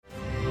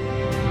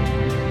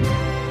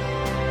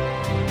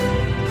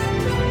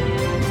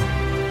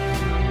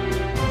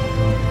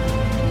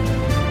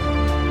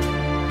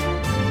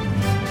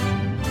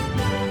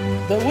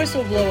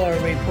Whistleblower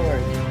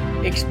Report,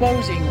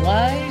 exposing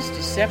lies,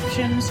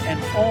 deceptions, and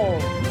all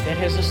that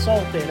has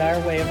assaulted our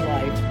way of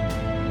life.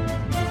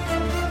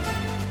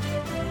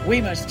 We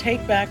must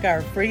take back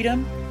our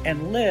freedom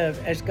and live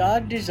as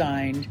God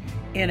designed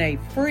in a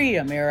free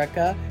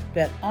America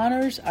that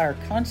honors our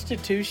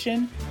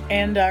Constitution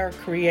and our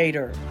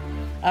Creator.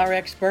 Our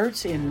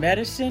experts in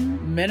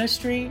medicine,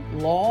 ministry,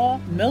 law,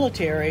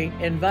 military,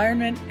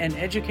 environment, and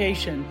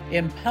education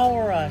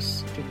empower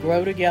us to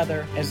grow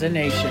together as a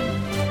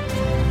nation.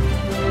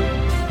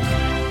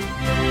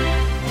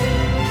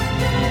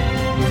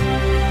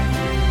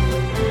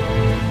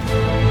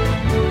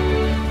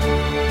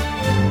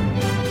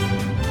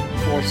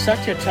 For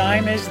such a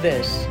time as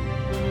this,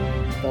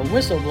 the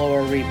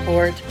Whistleblower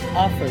Report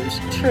offers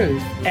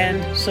truth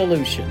and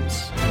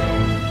solutions.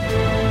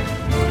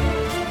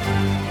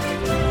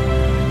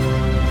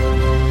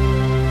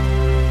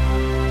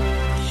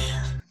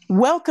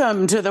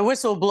 Welcome to the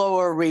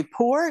Whistleblower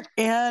Report,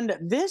 and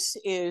this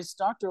is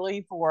Dr.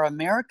 Lee for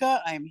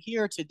America. I'm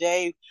here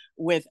today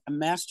with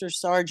Master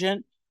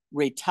Sergeant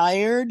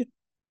retired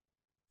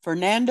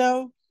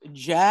Fernando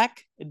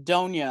Jack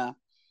Donia.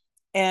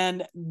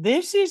 And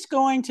this is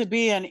going to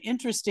be an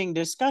interesting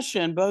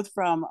discussion, both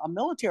from a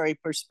military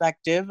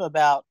perspective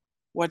about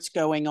what's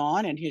going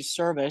on in his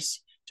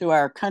service to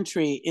our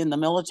country in the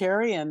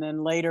military, and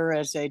then later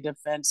as a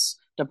Defense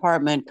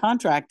Department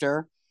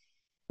contractor,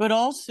 but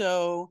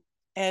also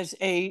as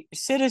a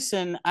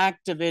citizen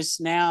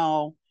activist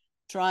now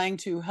trying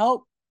to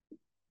help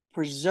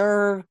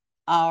preserve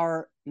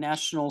our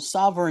national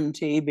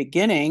sovereignty,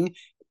 beginning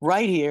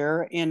right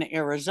here in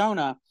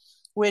Arizona,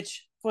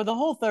 which for the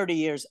whole 30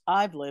 years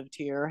I've lived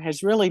here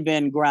has really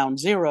been ground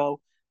zero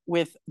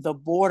with the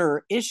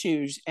border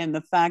issues and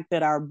the fact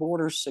that our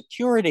border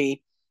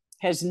security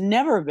has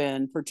never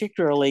been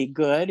particularly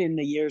good in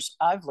the years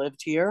I've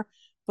lived here.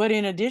 But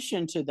in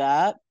addition to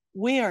that,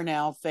 we are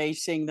now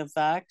facing the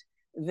fact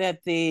that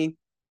the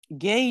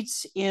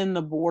gates in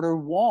the border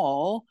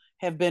wall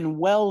have been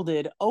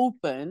welded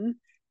open,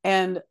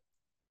 and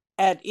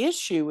at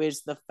issue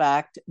is the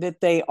fact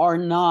that they are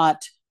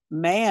not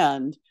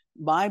manned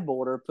by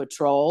Border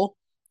Patrol,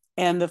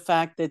 and the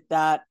fact that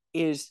that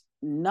is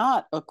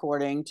not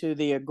according to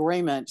the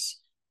agreements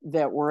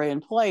that were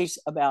in place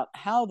about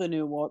how the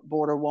new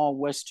border wall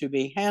was to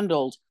be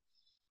handled,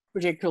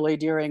 particularly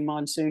during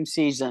monsoon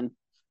season.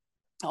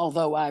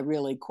 Although I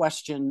really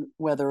question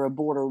whether a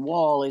border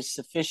wall is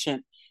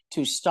sufficient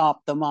to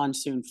stop the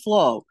monsoon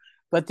flow.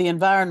 But the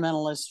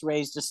environmentalists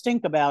raised a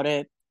stink about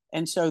it,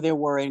 and so there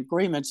were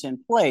agreements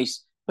in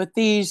place. But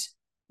these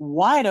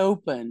wide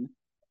open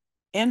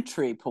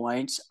entry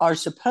points are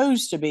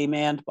supposed to be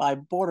manned by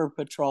Border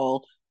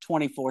Patrol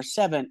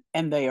 24/7,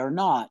 and they are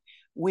not.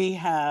 We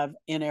have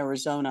in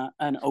Arizona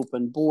an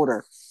open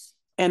border.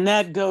 And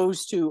that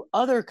goes to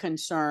other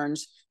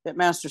concerns that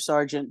Master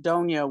Sergeant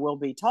Donia will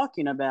be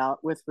talking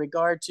about with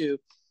regard to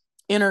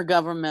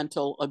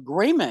intergovernmental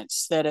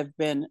agreements that have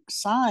been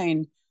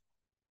signed.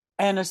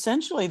 And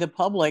essentially the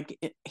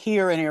public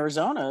here in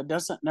Arizona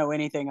doesn't know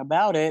anything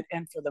about it.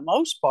 And for the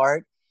most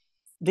part,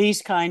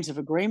 these kinds of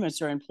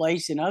agreements are in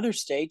place in other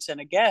states.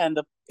 And again,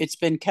 it's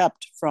been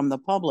kept from the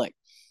public.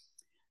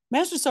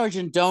 Master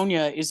Sergeant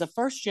Donia is a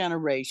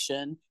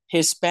first-generation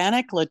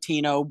Hispanic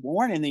Latino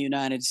born in the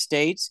United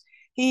States.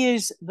 He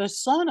is the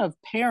son of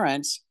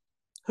parents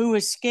who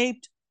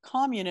escaped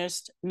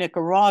communist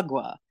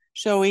Nicaragua.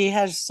 So he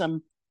has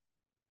some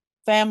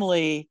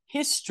family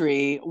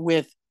history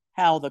with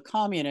how the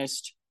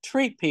communists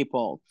treat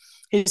people.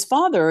 His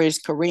father is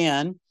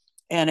Korean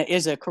and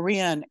is a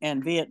Korean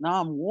and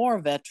Vietnam War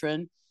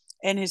veteran.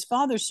 And his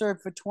father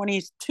served for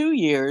 22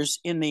 years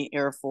in the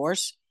Air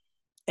Force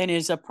and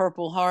is a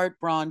Purple Heart,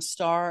 Bronze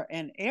Star,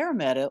 and Air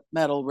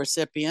Medal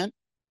recipient.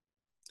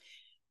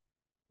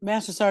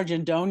 Master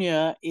Sergeant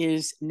Donia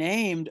is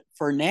named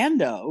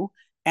Fernando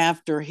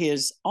after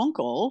his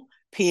uncle,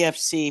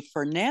 PFC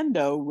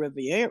Fernando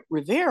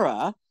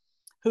Rivera,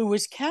 who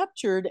was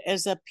captured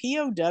as a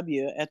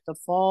POW at the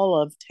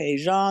fall of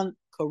Daejeon,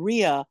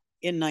 Korea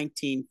in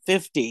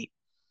 1950.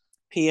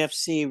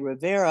 PFC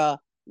Rivera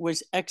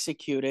was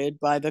executed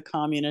by the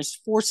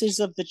communist forces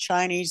of the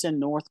Chinese and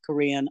North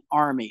Korean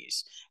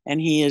armies,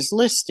 and he is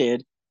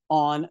listed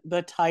on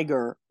the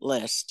Tiger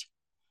list.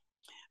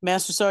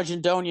 Master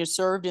Sergeant Donia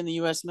served in the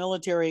U.S.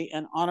 military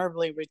and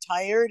honorably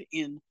retired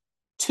in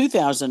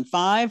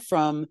 2005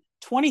 from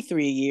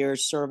 23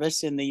 years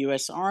service in the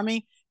U.S.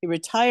 Army. He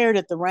retired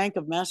at the rank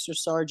of Master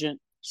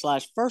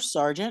Sergeant/First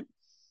Sergeant,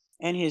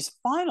 and his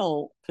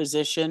final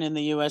position in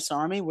the U.S.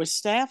 Army was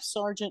Staff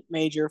Sergeant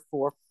Major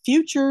for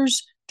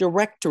Futures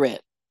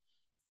Directorate,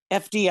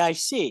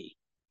 FDIC,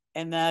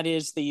 and that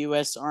is the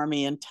U.S.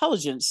 Army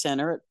Intelligence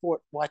Center at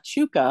Fort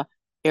Huachuca,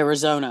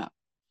 Arizona.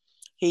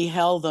 He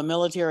held the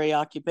Military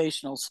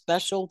Occupational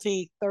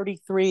Specialty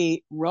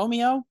 33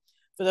 Romeo.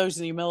 For those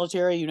in the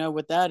military, you know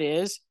what that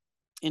is.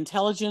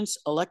 Intelligence,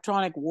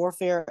 Electronic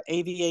Warfare,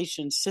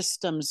 Aviation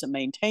Systems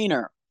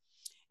Maintainer.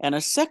 And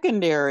a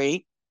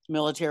secondary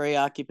military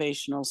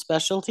occupational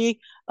specialty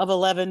of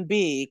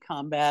 11B,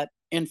 Combat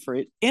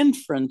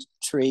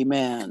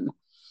infantrymen.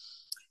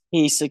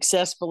 He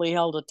successfully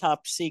held a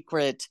top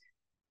secret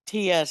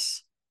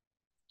TS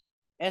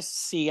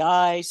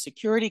SCI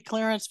security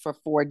clearance for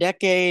 4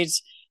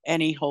 decades,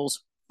 and he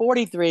holds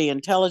 43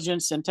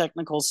 intelligence and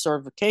technical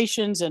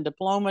certifications and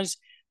diplomas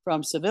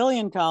from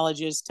civilian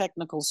colleges,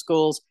 technical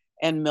schools,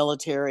 and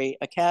military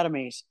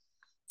academies.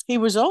 He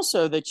was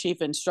also the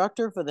chief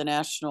instructor for the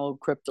National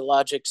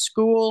Cryptologic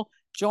School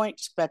Joint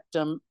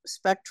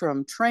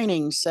Spectrum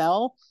Training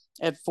Cell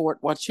at Fort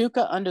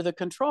Huachuca under the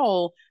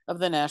control of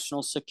the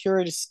National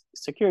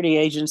Security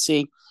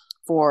Agency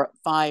for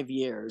 5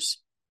 years.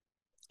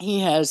 He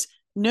has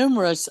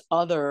numerous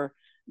other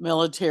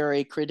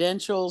military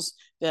credentials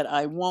that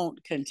I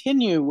won't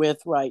continue with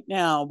right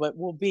now, but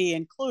will be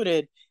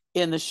included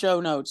in the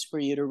show notes for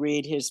you to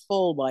read his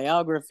full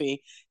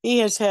biography. He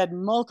has had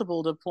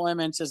multiple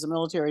deployments as a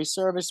military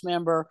service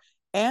member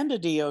and a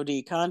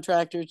DoD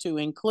contractor, to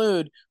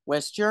include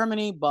West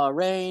Germany,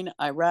 Bahrain,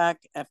 Iraq,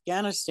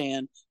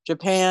 Afghanistan,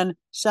 Japan,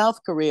 South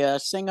Korea,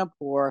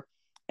 Singapore,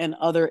 and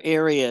other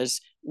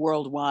areas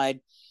worldwide.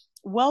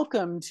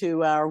 Welcome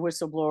to our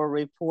whistleblower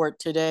report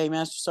today,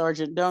 Master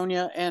Sergeant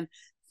Donia, and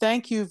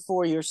thank you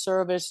for your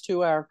service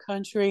to our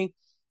country.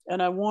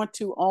 And I want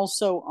to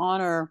also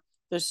honor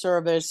the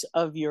service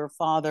of your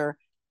father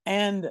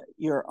and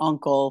your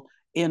uncle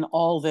in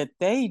all that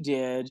they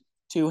did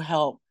to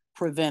help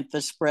prevent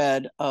the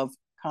spread of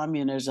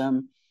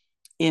communism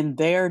in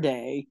their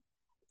day.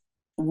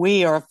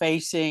 We are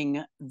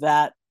facing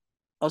that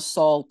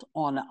assault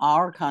on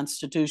our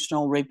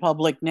constitutional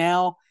republic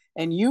now.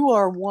 And you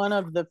are one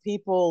of the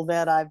people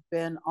that I've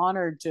been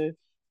honored to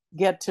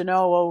get to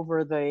know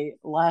over the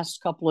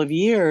last couple of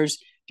years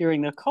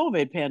during the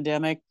COVID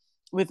pandemic,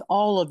 with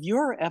all of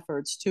your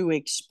efforts to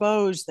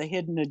expose the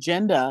hidden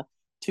agenda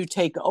to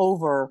take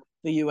over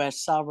the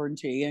US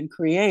sovereignty and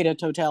create a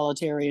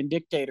totalitarian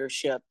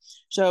dictatorship.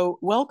 So,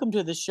 welcome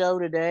to the show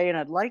today. And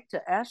I'd like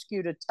to ask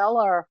you to tell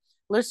our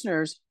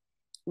listeners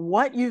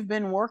what you've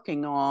been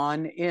working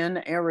on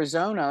in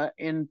Arizona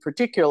in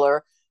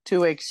particular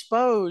to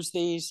expose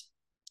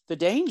the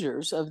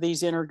dangers of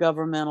these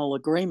intergovernmental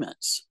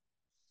agreements.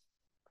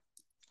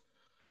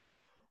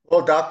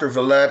 Well, Dr.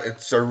 Villette,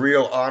 it's a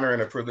real honor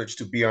and a privilege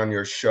to be on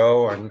your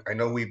show. And I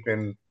know we've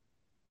been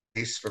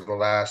based for the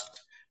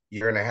last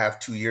year and a half,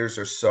 2 years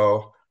or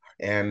so.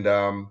 And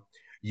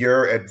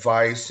your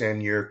advice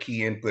and your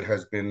key input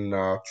has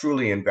been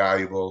truly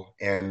invaluable.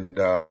 And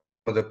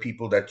the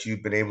people that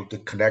you've been able to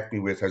connect me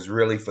with has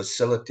really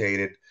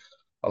facilitated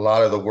a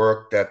lot of the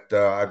work that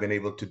I've been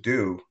able to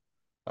do.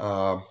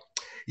 Uh,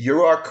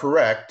 you are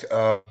correct.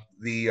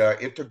 The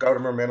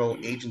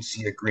intergovernmental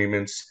agency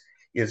agreements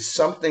is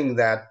something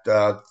that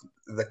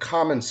the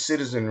common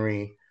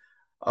citizenry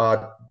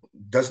uh,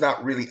 does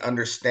not really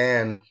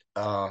understand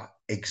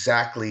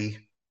exactly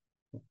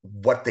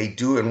what they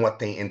do and what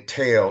they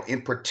entail,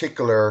 in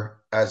particular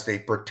as they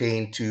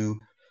pertain to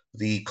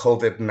the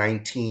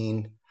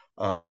COVID-19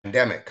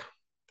 pandemic.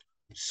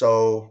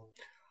 So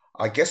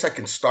I guess I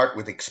can start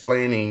with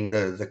explaining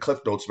the Cliff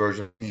Notes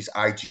version of these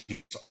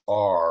IGAs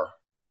are.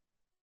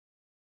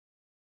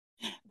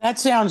 That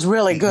sounds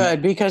really The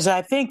good because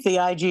I think the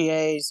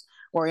IGAs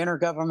or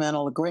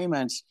intergovernmental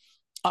agreements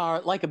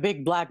are like a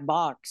big black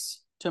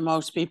box to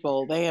most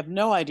people. They have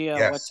no idea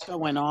what's Yes,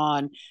 going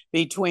on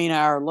between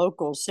our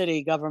local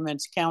city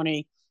governments,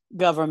 county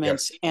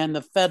governments, yes. and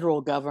the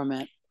federal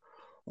government.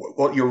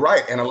 Well, you're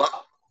right, and a lot.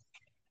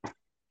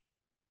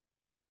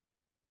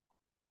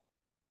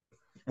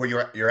 Well,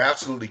 you're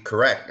absolutely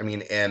correct. I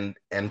mean, and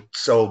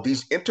so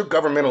these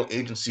intergovernmental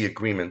agency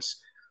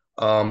agreements,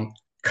 um,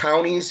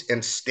 counties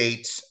and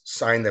states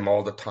sign them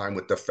all the time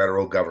with the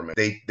federal government.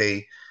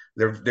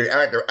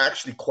 They're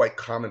actually quite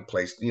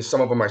commonplace. You know, some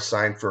of them are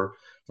signed from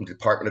the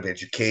Department of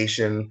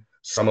Education,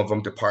 some of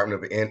them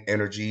Department of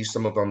Energy,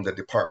 some of them the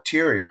Department of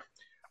Interior.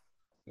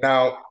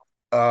 Now,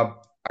 uh,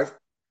 I've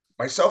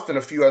myself and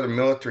a few other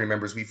military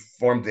members, we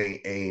formed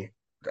a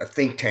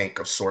think tank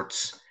of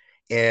sorts,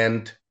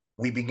 and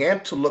we began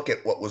to look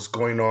at what was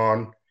going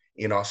on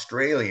in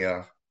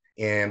Australia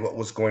and what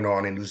was going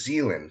on in New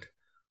Zealand.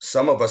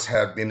 Some of us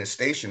have been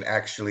stationed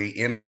actually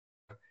in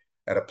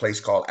at a place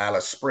called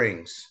Alice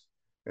Springs,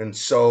 and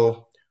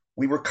so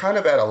we were kind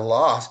of at a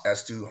loss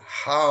as to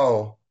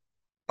how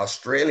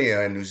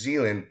Australia and New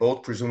Zealand,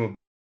 both presumably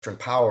Western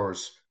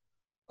powers,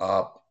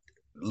 uh,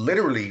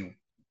 literally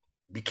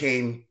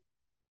became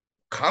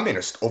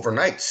communist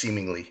overnight,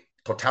 seemingly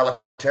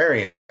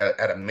totalitarian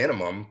at a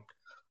minimum.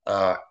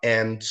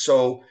 And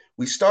so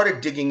we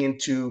started digging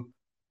into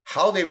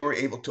how they were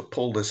able to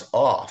pull this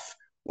off.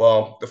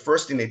 Well, the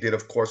first thing they did,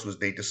 of course, was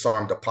they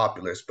disarmed the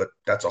populace, but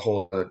that's a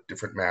whole other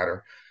different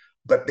matter.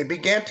 But they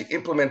began to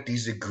implement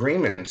these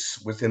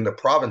agreements within the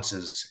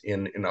provinces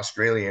in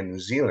Australia and New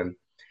Zealand.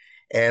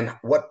 And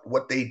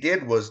what they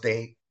did was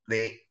they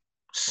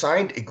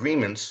signed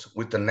agreements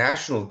with the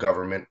national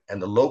government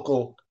and the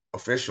local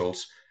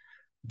officials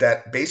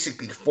that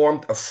basically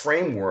formed a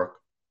framework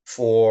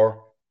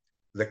for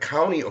the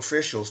county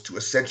officials to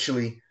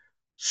essentially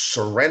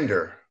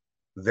surrender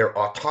their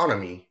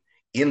autonomy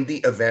in the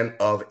event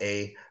of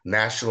a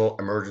national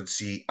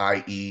emergency,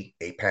 i.e.,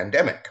 a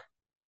pandemic.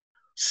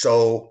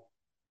 So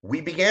we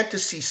began to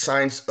see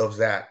signs of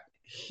that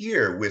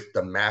here with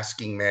the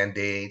masking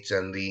mandates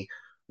and the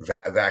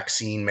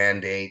vaccine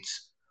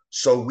mandates.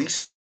 So we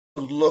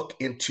look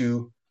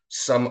into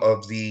some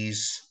of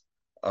these,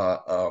 uh,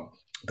 uh,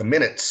 the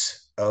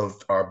minutes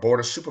of our board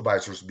of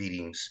supervisors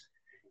meetings,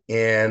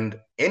 and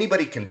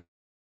anybody can,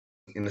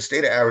 in the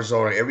state of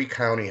Arizona, every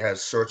county has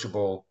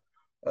searchable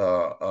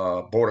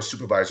board of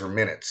supervisor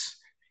minutes,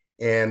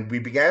 and we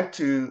began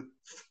to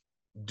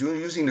do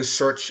using the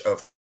search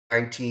of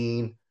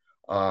 19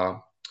 uh,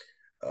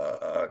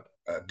 uh,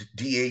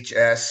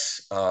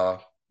 DHS.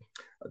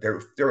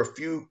 There are a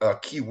few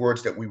key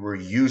words that we were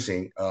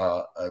using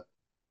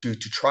to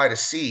try to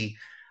see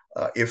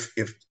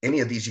if any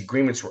of these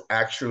agreements were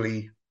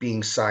actually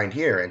being signed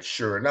here. And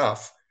sure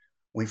enough,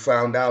 we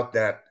found out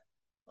that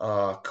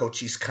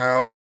Cochise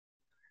County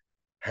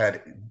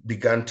had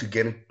begun to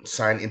get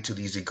signed into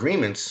these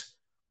agreements,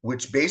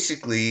 which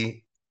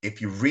basically, if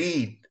you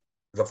read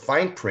the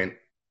fine print,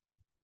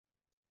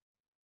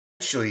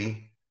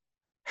 actually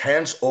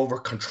hands over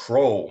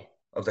control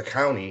of the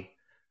county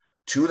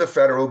to the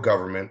federal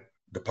government,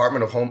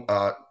 Department of Home,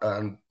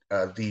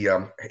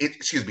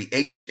 excuse me,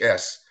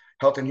 HS,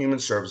 Health and Human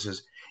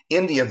Services,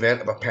 in the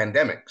event of a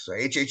pandemic. So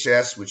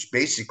HHS, which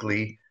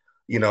basically,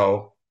 you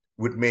know,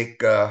 would make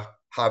Javier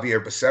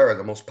Becerra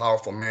the most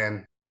powerful man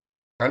in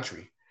the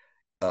country,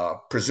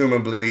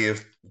 presumably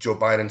if Joe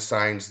Biden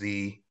signs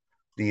the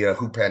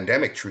WHO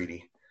pandemic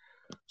treaty.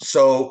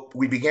 So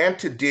we began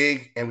to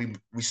dig, and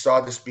we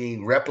saw this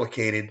being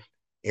replicated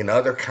in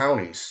other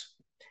counties.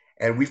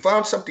 And we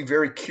found something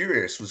very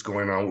curious was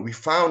going on. We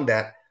found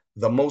that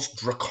the most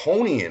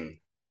draconian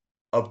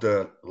of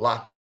the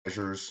lock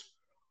measures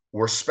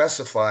were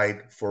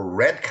specified for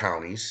red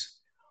counties,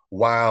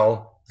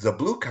 while the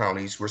blue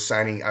counties were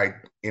signing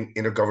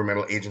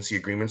intergovernmental agency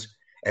agreements,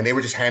 and they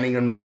were just handing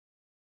them.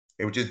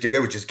 They were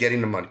just getting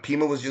the money.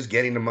 Pima was just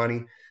getting the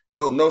money.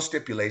 No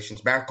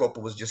stipulations. Maricopa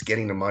was just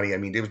getting the money. I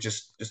mean, they were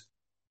just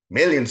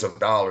millions of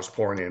dollars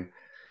pouring in.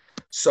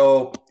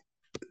 So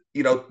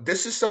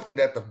this is something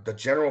that the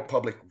general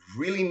public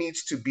really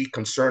needs to be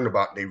concerned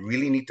about. They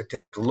really need to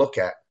take a look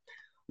at.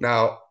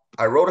 Now,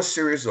 I wrote a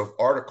series of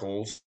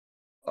articles.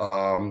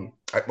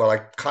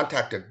 I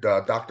contacted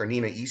Dr.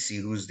 Nina Isi,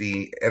 who's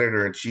the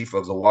editor in chief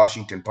of the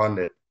Washington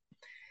Pundit,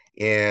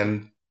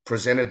 and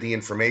presented the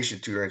information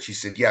to her. And she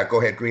said, "Yeah, go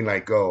ahead, green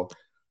light, go."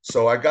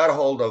 So I got a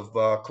hold of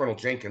Colonel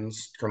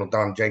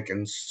Don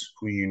Jenkins,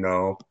 who you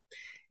know,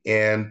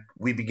 and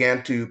we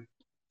began to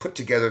put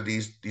together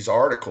these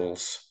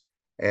articles,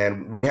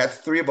 and we had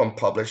three of them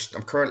published.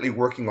 I'm currently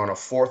working on a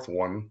fourth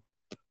one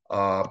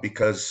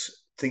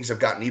because things have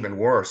gotten even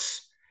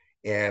worse,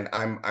 and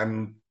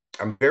I'm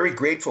very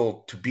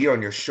grateful to be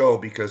on your show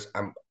because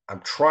I'm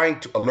trying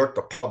to alert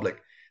the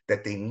public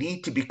that they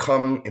need to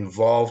become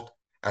involved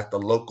at the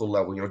local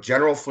level.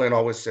 General Flynn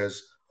always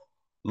says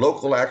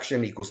local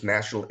action equals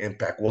national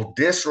impact. Well,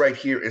 this right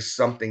here is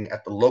something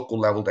at the local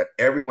level that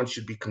everyone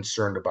should be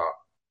concerned about.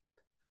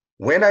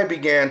 When I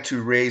began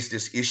to raise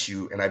this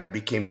issue and I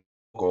became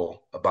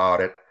vocal about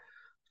it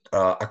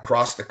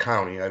across the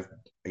county,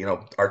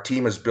 our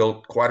team has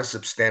built quite a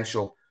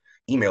substantial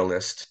email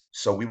list.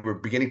 So we were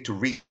beginning to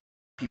reach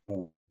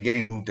people,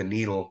 getting to move the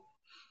needle.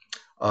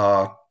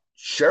 Uh,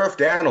 Sheriff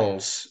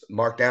Daniels,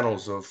 Mark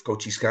Daniels of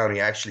Cochise County,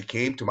 actually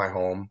came to my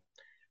home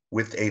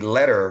with a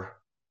letter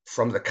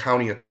from the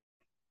county of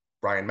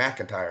Brian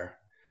McIntyre.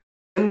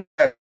 And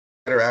that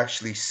letter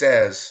actually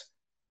says,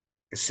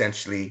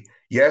 essentially,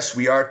 yes,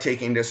 we are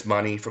taking this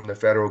money from the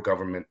federal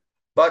government,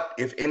 but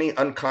if any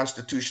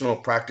unconstitutional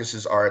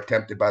practices are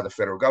attempted by the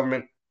federal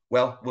government,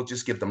 well, we'll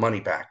just give the money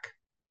back.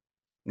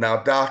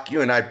 Now, Doc,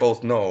 you and I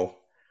both know,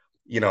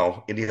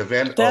 in the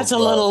event That's a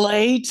of little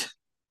late.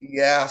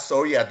 yeah,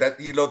 so yeah,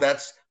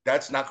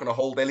 that's not going to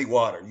hold any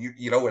water.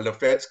 When the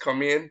feds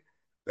come in,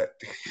 that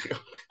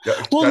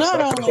Well, that's not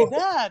not going to only hold.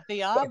 that,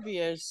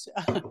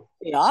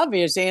 the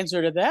obvious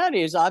answer to that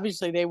is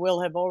obviously they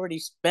will have already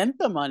spent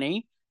the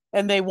money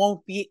and they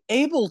won't be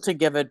able to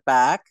give it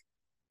back.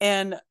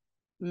 And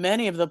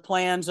many of the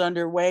plans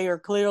underway are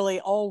clearly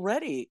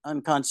already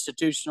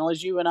unconstitutional,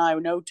 as you and I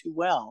know too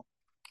well.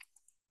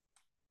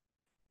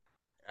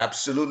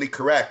 Absolutely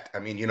correct. I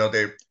mean,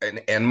 they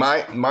and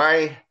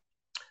my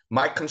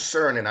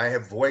concern, and I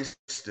have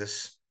voiced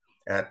this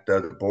at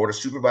the board of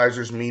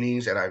supervisors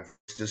meetings, and I've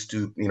voiced this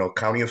to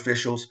county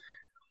officials,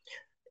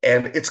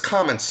 and it's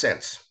common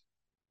sense.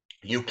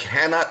 You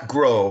cannot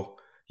grow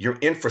your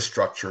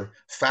infrastructure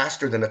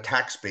faster than the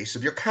tax base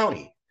of your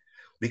county,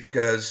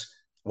 because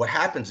what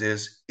happens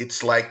is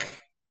it's like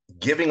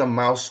giving a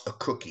mouse a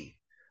cookie.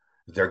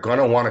 They're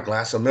gonna want a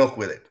glass of milk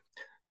with it.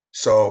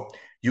 So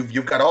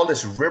you've got all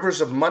this rivers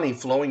of money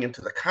flowing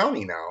into the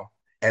county now,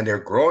 and they're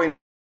growing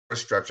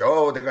infrastructure.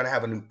 Oh, they're going to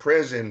have a new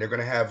prison. They're going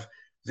to have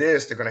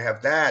this. They're going to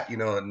have that.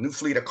 A new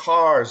fleet of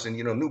cars and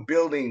new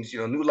buildings.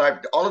 New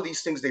life. All of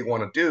these things they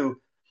want to do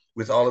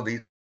with all of the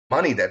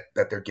money that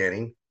they're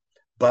getting,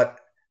 but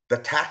the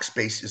tax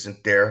base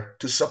isn't there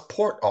to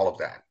support all of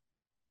that.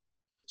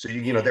 So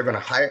they're going to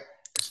hire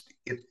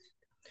it,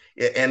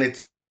 and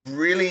it's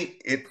really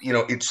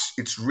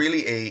it's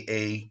really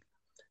a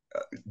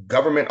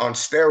government on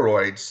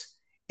steroids.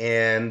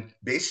 And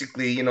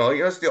basically,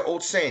 it's the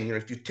old saying,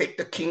 if you take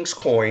the king's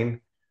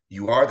coin,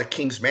 you are the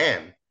king's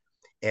man.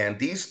 And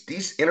these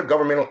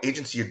intergovernmental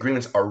agency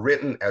agreements are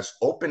written as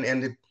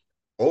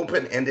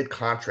open-ended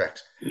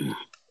contracts.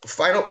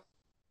 Final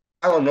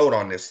note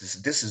on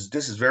this. This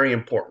is very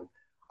important.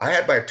 I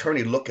had my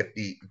attorney look at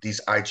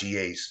these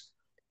IGAs,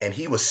 and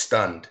he was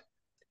stunned.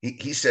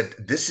 He said,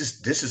 "This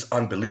is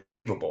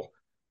unbelievable.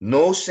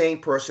 No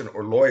sane person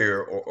or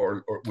lawyer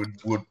or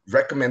would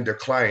recommend their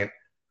client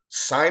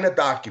sign a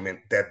document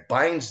that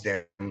binds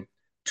them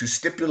to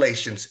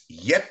stipulations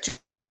yet to be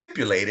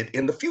stipulated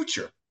in the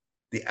future."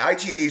 The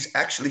IGAs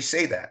actually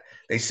say that.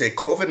 They say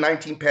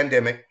COVID-19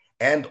 pandemic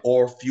and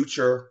or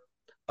future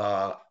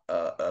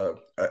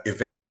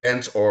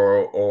events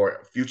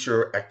or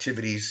future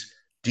activities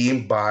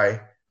deemed by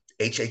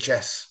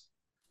HHS.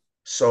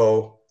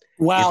 So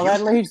if Wow, you're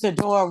that leaves the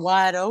door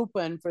wide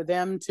open for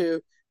them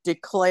to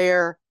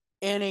declare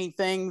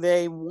anything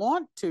they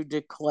want to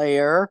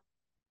declare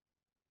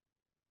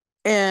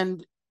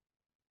and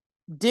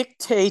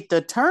dictate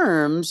the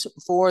terms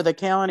for the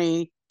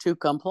county to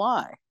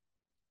comply.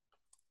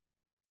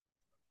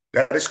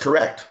 That is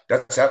correct.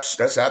 That's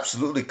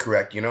absolutely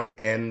correct.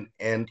 And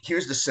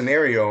here's the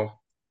scenario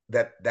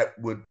that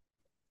would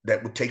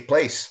take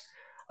place.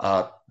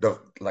 The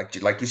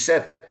like you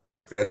said,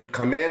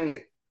 come in,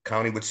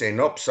 county would say,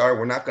 nope, sorry,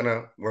 we're not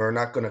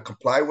gonna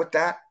comply with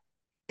that.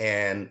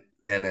 And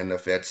then the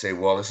Fed say,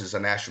 well, this is a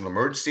national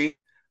emergency.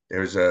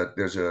 There's a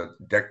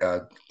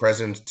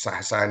president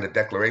signed a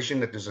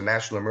declaration that there's a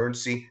national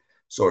emergency.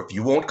 So if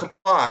you won't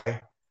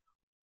comply,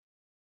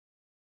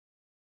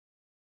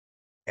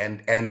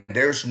 and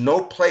there's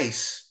no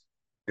court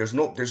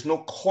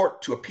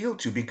to appeal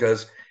to,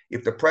 because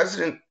if the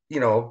president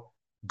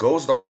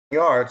goes the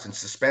yards and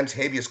suspends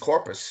habeas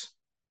corpus,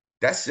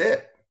 that's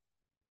it.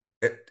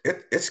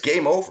 It's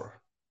game over.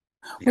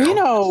 You Well,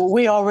 know.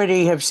 we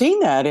already have seen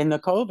that in the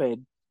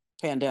COVID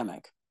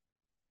pandemic.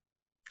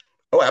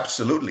 Oh,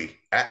 absolutely,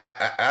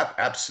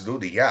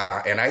 absolutely,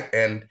 yeah.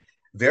 And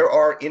there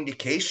are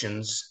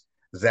indications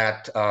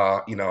that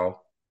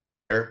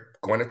they're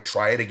going to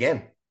try it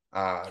again.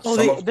 Oh,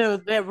 Some of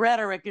the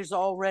rhetoric is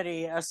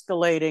already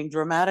escalating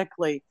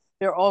dramatically.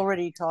 They're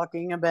already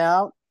talking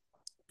about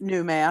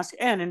new masks.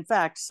 And in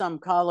fact, some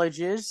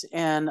colleges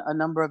and a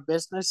number of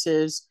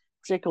businesses,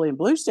 particularly in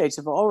blue states,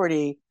 have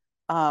already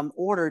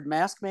ordered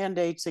mask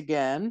mandates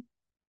again.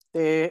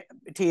 The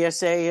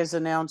TSA has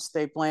announced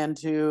they plan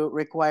to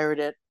require it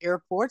at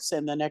airports,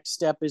 and the next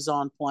step is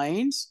on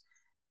planes,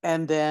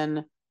 and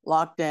then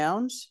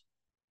lockdowns,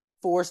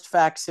 forced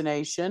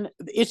vaccination.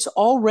 It's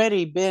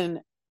already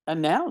been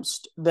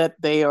announced that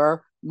they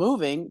are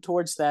moving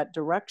towards that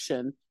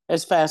direction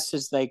as fast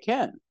as they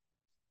can.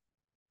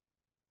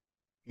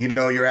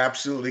 You're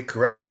absolutely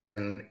correct.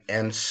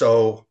 And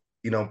so,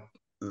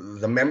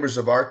 the members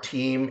of our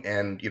team,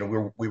 and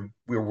we're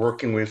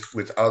working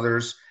with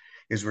others,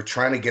 is we're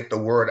trying to get the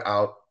word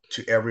out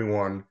to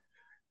everyone.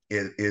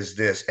 Is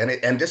this,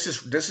 and this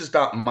is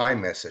not my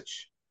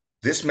message.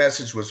 This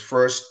message was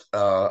first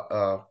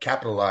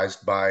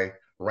capitalized by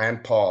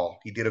Rand Paul.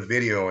 He did a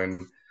video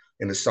in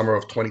the summer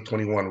of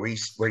 2021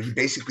 where he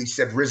basically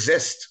said,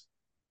 resist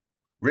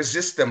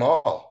them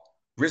all.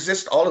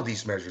 Resist all of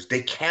these measures.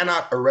 They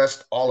cannot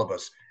arrest all of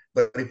us.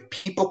 But if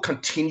people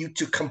continue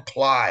to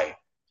comply,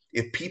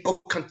 if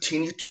people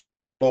continue to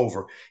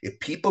over, if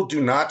people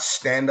do not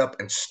stand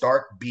up and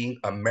start being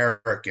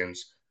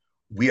Americans,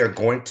 we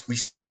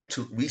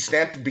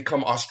stand to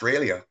become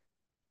Australia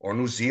or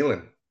New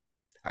Zealand.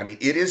 I mean,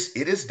 it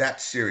is that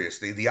serious.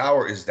 The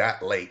hour is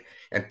that late,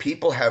 and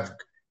people have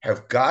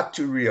got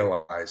to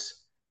realize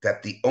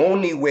that the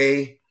only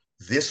way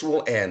this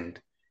will end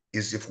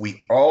is if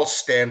we all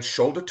stand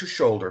shoulder to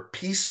shoulder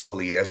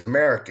peacefully as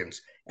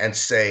Americans and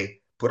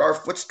say, put our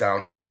foots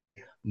down.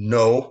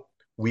 No,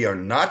 we are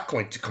not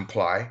going to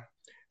comply.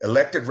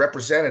 Elected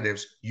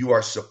representatives, you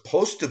are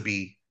supposed to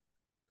be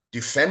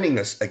defending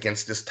us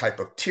against this type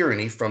of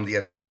tyranny from the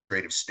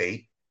administrative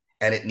state,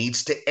 and it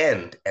needs to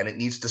end, and it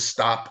needs to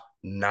stop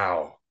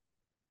now.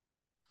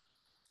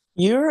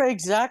 You're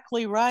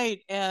exactly right.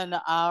 And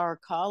our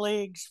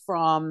colleagues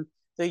from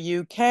the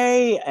UK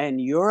and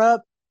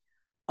Europe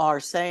are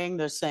saying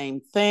the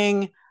same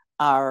thing.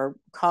 Our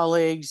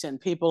colleagues and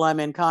people I'm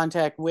in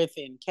contact with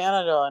in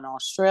Canada and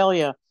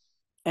Australia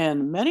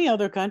and many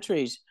other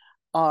countries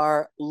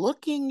are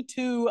looking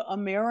to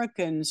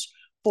Americans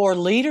for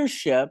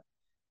leadership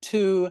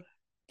to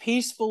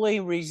peacefully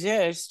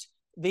resist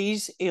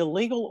these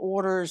illegal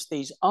orders,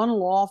 these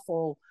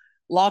unlawful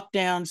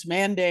lockdowns,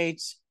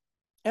 mandates,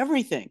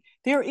 everything.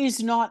 There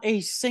is not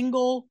a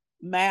single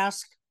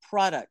mask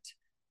product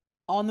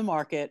on the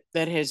market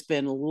that has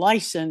been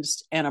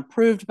licensed and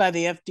approved by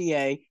the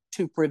FDA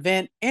to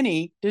prevent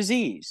any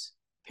disease,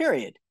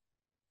 period.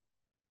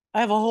 I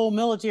have a whole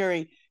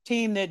military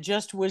team that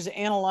just was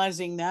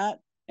analyzing that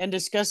and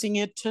discussing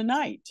it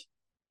tonight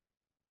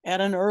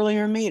at an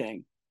earlier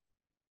meeting.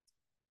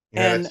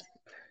 Yeah, And that's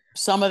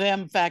some of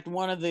them, in fact,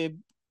 one of the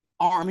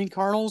Army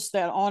colonels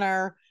that on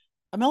our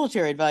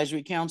military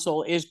advisory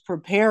council is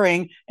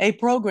preparing a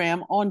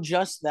program on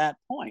just that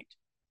point.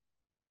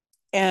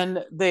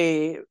 And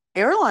the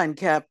airline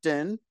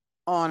captain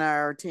on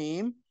our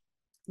team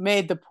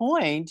made the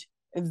point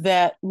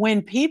that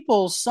when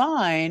people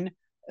sign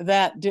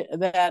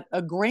that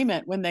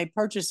agreement when they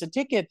purchase a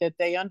ticket that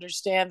they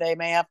understand they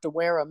may have to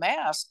wear a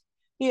mask,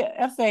 the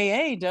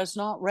FAA does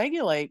not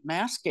regulate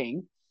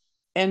masking,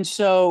 and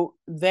so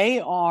they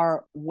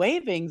are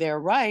waiving their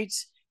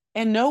rights.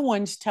 And no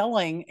one's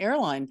telling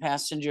airline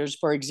passengers,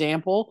 for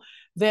example,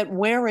 that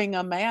wearing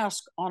a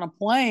mask on a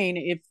plane,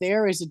 if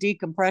there is a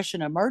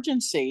decompression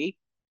emergency,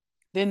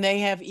 then they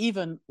have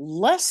even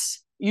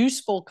less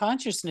useful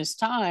consciousness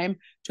time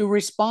to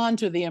respond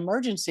to the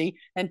emergency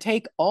and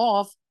take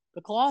off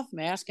the cloth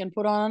mask and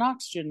put on an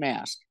oxygen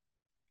mask.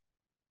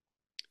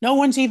 No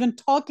one's even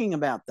talking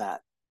about that.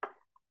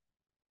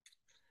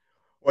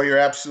 well, you're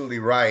absolutely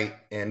right.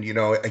 And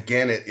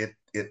again,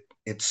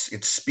 it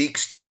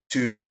speaks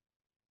to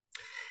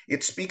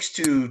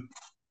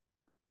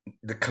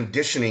the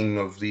conditioning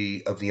of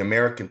the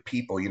American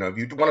people. If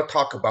you want to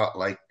talk about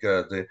like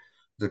the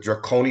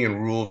draconian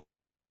rules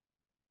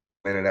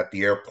and at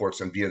the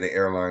airports and via the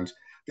airlines,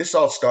 this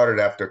all started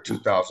after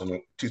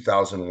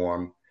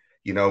 2001.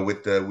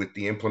 With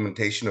the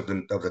implementation of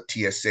the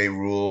TSA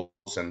rules,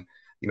 and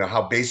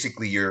how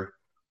basically you're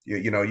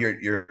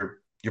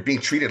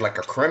being treated like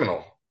a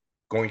criminal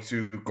going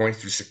through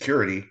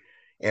security,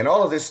 and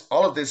all of this it's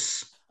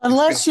been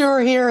Unless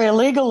you're here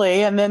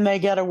illegally and then they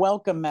get a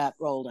welcome mat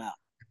rolled out.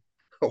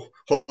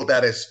 oh,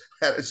 that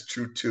is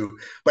true too.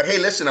 But hey,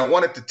 listen, I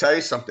wanted to tell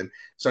you something.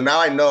 So now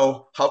I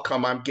know how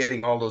come I'm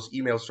getting all those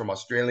emails from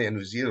Australia and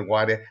New Zealand.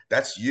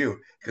 That's you,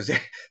 because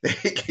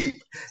they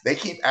keep they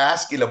keep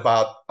asking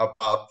about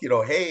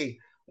hey,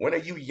 when are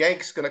you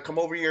Yanks gonna come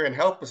over here and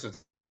help us?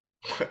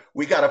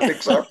 We gotta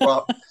fix our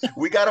problem.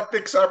 We gotta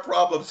fix our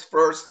problems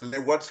first, and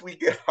then once we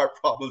get our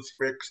problems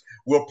fixed,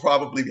 we'll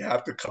probably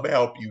have to come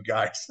help you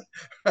guys.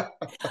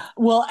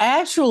 Well,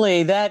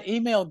 actually, that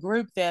email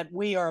group that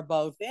we are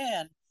both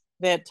in,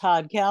 that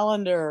Todd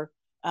Callender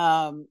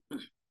um,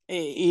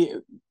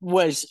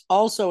 was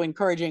also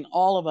encouraging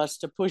all of us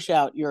to push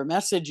out your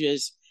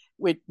messages,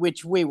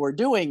 which we were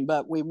doing,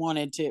 but we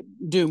wanted to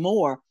do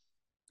more.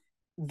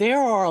 There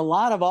are a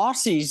lot of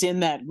Aussies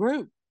in that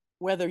group,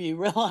 whether you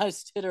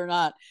realized it or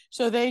not.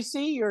 So they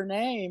see your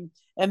name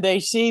and they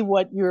see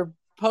what you're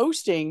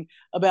posting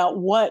about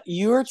what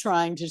you're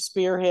trying to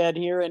spearhead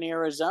here in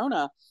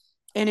Arizona,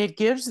 and it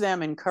gives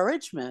them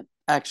encouragement,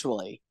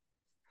 actually.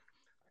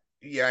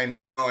 Yeah, I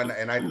know,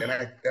 and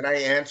I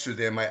answer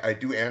them. I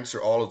do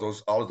answer all of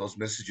those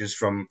messages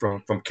from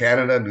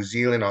Canada, New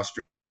Zealand,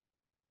 Australia,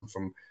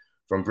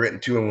 from Britain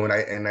too.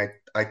 And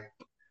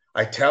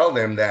I tell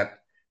them that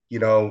you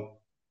know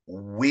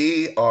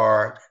we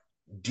are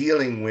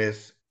dealing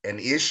with an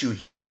issue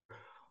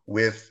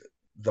with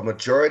the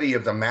majority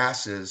of the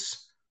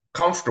masses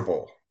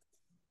comfortable.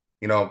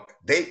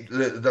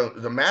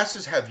 The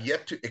masses have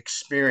yet to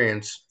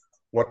experience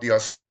what the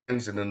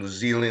Australians and the New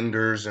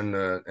Zealanders and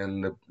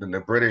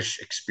the British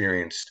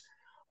experienced.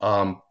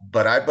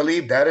 But I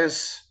believe that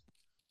is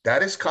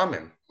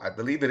coming. I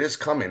believe it is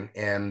coming,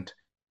 and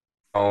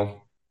you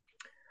know,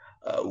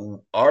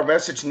 our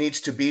message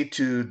needs to be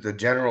to the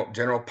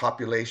general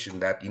population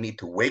that you need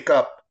to wake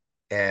up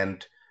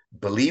and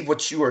believe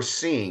what you are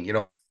seeing.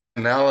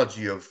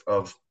 Analogy of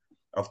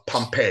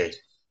Pompeii.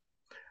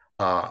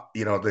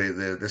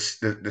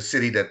 The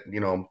city that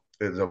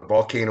the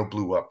volcano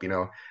blew up.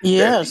 That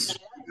Yes.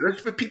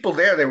 there's the people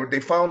there. They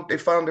found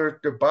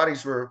their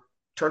bodies were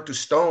turned to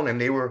stone,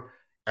 and they were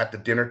at the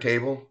dinner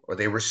table or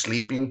they were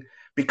sleeping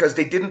because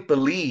they didn't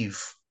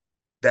believe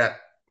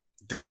that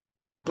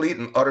complete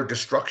and utter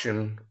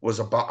destruction was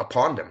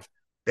upon them.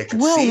 They could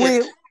Well, see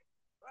it.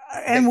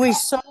 we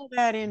saw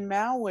that in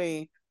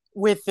Maui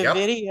with the Yep.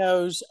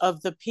 videos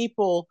of the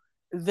people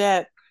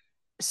that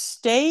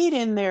stayed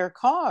in their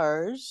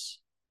cars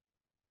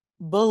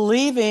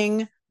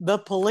believing the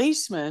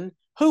policemen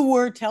who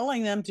were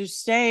telling them to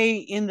stay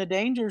in the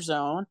danger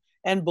zone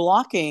and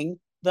blocking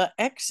the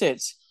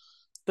exits.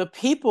 The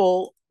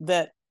people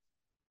that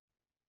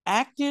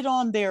acted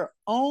on their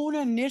own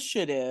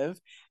initiative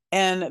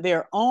and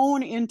their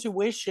own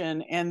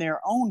intuition and their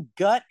own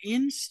gut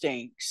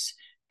instincts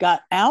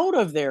got out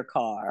of their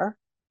car,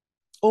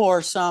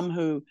 or some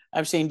who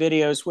I've seen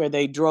videos where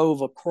they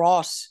drove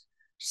across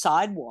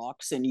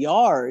sidewalks and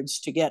yards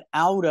to get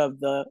out of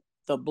the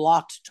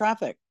blocked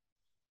traffic,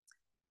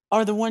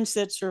 are the ones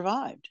that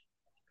survived.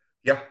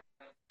 Yep.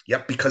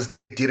 Yep. Because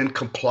they didn't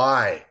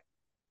comply.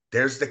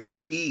 There's the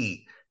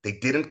key. They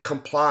didn't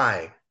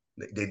comply.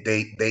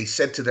 They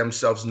said to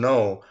themselves,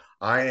 "No,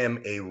 I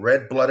am a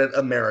red-blooded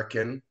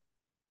American.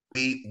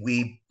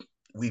 We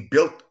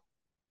built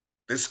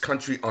this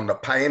country on the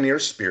pioneer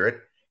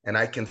spirit, and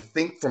I can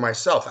think for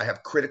myself. I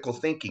have critical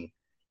thinking."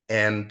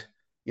 And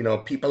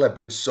people have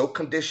been so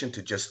conditioned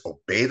to just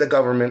obey the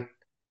government,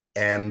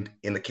 And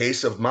in the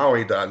case of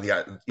Maui,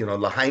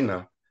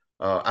 Lahaina,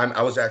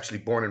 I was actually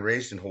born and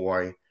raised in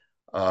Hawaii.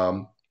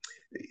 Um,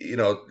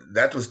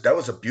 that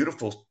was a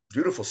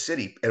beautiful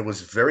city. It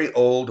was very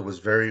old. It was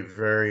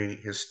very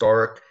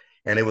historic,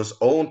 and it was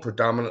owned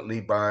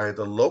predominantly by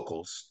the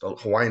locals, the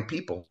Hawaiian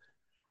people.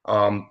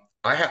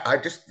 I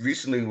just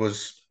recently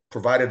was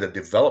provided a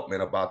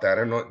development about that.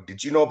 I don't know.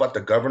 Did you know about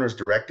the governor's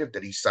directive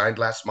that he signed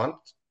last month?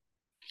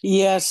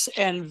 Yes,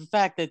 and the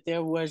fact that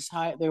there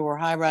were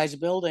high-rise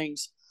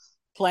buildings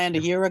planned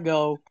a year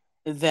ago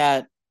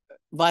that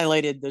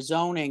violated the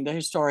zoning, the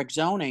historic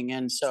zoning,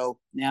 and so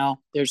now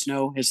there's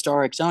no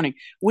historic zoning.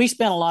 We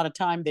spent a lot of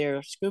time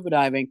there scuba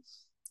diving,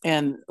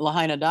 and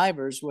Lahaina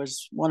Divers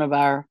was one of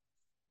our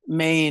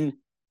main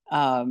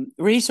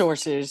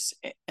resources,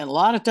 and a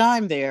lot of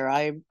time there.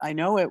 I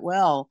know it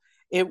well.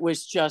 It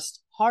was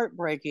just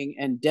heartbreaking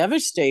and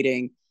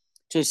devastating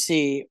to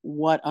see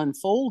what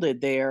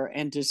unfolded there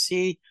and to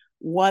see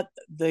what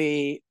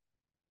the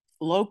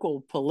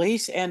local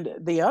police and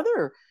the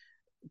other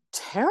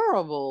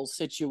terrible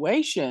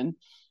situation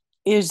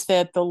is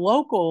that the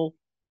local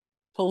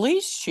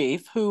police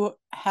chief who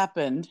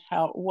happened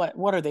how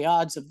what are the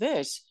odds of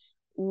this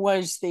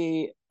was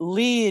the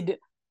lead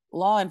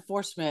law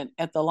enforcement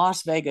at the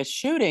Las Vegas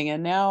shooting,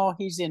 and now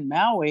he's in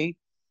Maui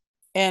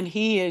and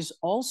he is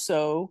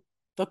also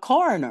the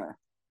coroner.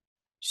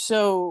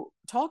 So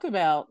talk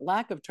about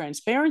lack of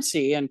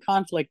transparency and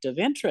conflict of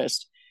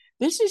interest.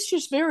 This is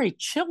just very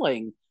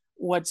chilling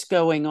what's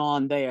going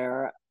on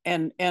there,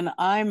 and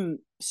I'm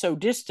so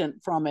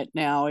distant from it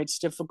now. It's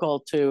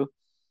difficult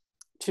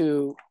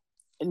to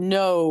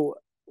know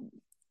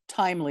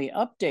timely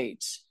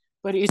updates,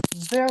 but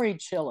it's very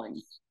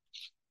chilling.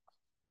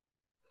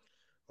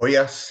 Oh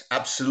yes,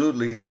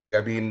 absolutely. I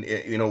mean,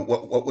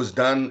 what was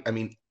done. I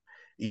mean,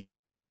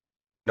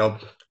 know,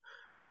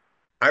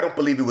 I don't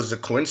believe it was a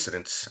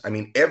coincidence. I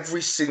mean,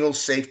 every single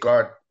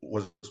safeguard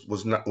was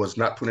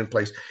not put in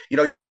place.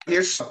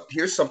 Here's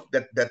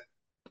something that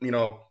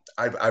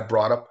I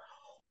brought up.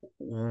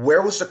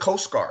 Where was the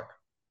Coast Guard?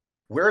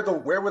 Where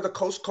were the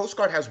Coast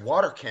Guard has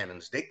water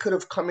cannons? They could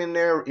have come in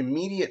there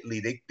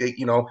immediately.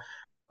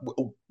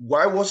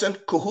 Why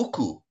wasn't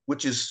Kahuku,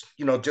 which is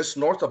just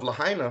north of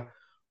Lahaina,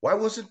 why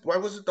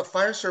wasn't the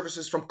fire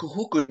services from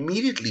Kahuku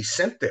immediately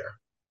sent there?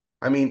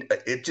 I mean,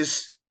 it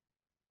just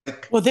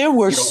like Well, there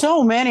were you know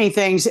so many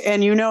things,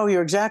 and you know,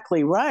 you're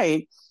exactly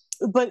right.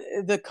 But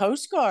the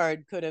Coast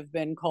Guard could have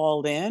been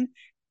called in,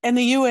 and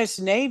the U.S.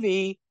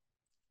 Navy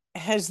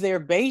has their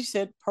base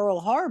at Pearl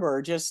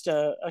Harbor, just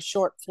a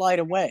short flight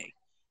away.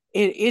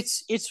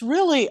 It's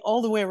really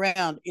all the way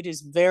around. It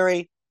is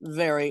very,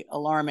 very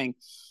alarming,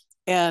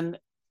 and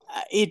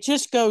it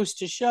just goes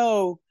to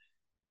show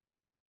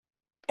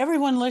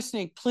everyone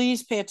listening.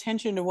 Please pay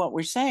attention to what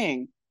we're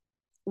saying.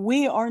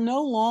 We are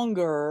no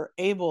longer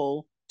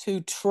able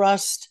to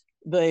trust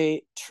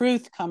the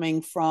truth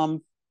coming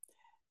from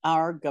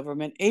our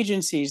government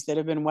agencies that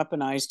have been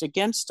weaponized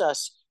against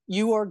us.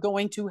 You are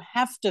going to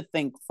have to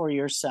think for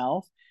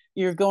yourself.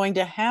 You're going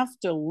to have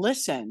to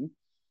listen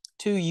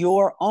to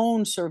your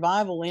own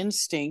survival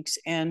instincts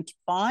and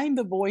find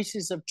the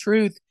voices of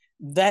truth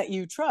that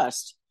you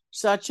trust,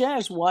 such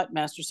as what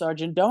Master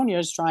Sergeant Donia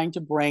is trying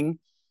to bring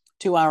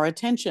to our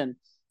attention.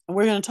 And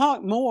we're going to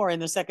talk more in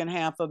the second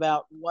half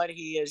about what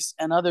he is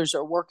and others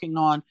are working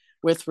on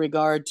with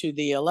regard to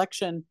the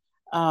election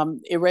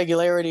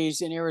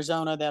irregularities in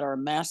Arizona that are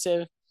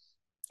massive,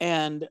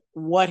 and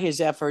what his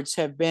efforts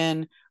have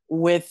been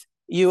with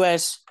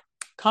U.S.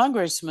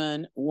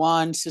 Congressman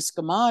Juan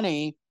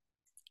Ciscomani,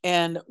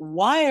 and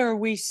why are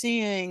we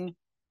seeing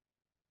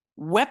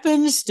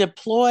weapons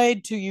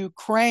deployed to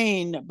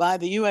Ukraine by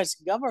the U.S.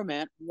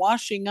 government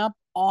washing up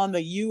on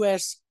the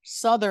U.S.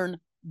 southern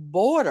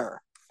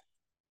border?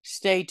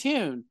 Stay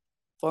tuned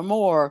for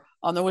more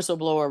on the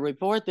Whistleblower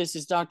Report. This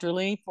is Dr.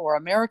 Lee for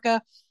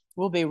America.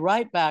 We'll be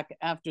right back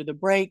after the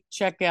break.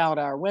 Check out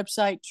our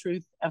website,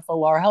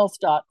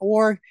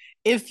 truthforhealth.org.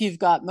 If you've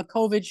gotten the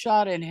COVID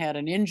shot and had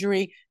an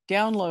injury,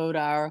 download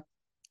our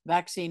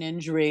vaccine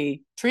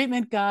injury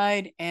treatment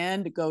guide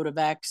and go to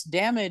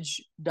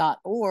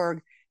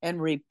vaxdamage.org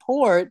and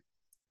report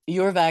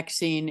your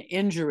vaccine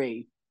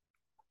injury.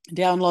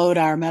 Download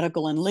our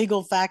medical and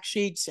legal fact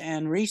sheets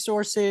and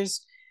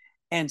resources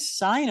and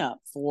sign up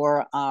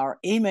for our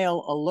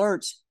email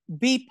alerts.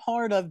 Be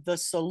part of the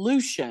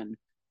solution,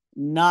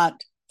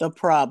 not the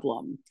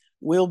problem.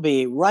 We'll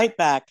be right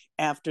back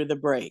after the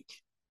break.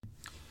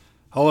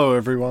 Hello,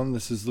 everyone.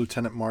 This is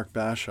Lieutenant Mark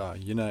Bashaw,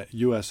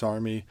 U.S.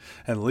 Army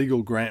and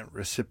legal grant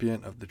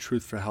recipient of the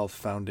Truth for Health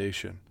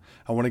Foundation.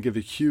 I want to give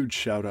a huge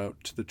shout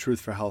out to the Truth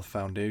for Health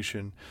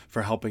Foundation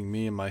for helping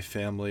me and my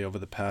family over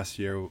the past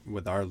year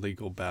with our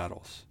legal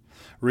battles.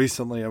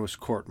 Recently, I was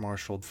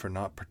court-martialed for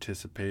not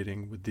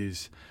participating with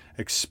these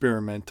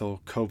experimental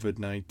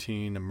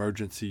COVID-19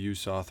 emergency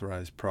use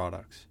authorized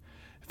products.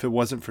 If it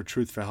wasn't for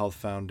Truth for Health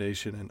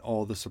Foundation and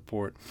all the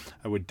support,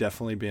 I would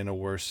definitely be in a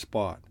worse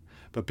spot.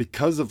 But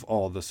because of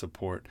all the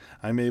support,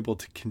 I'm able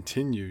to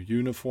continue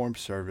uniformed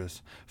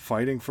service,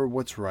 fighting for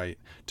what's right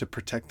to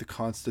protect the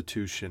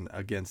Constitution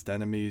against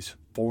enemies,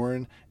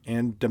 foreign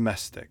and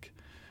domestic.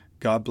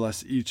 God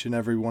bless each and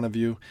every one of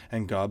you,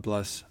 and God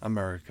bless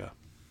America.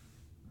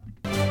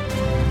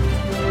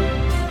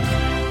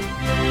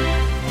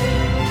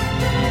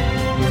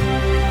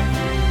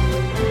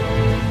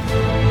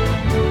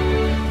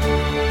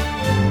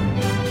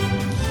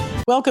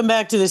 Welcome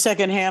back to the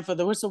second half of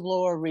the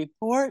Whistleblower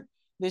Report.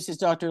 This is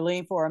Dr.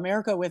 Lee for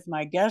America with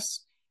my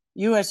guest,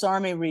 U.S.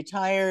 Army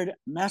retired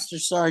Master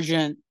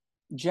Sergeant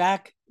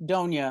Jack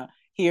Donia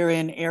here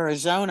in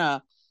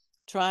Arizona,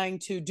 trying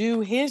to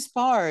do his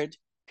part,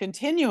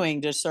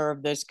 continuing to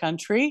serve this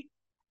country,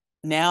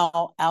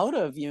 now out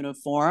of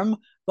uniform,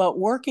 but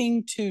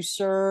working to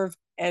serve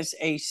as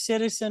a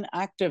citizen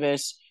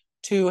activist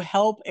to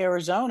help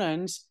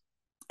Arizonans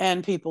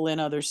and people in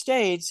other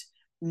states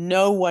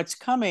know what's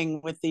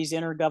coming with these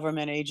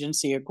intergovernment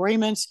agency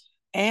agreements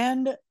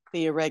and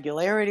the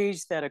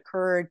irregularities that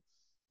occurred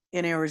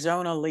in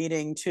Arizona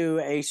leading to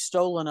a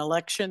stolen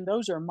election.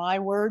 Those are my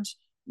words,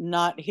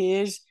 not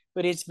his,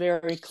 but it's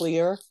very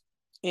clear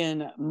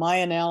in my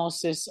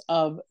analysis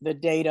of the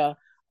data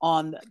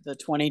on the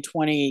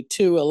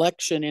 2022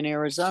 election in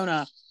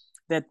Arizona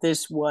that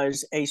this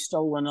was a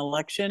stolen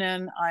election,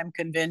 and I'm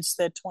convinced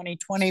that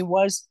 2020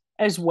 was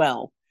as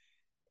well.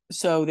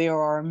 So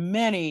there are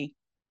many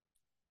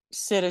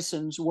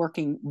citizens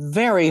working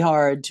very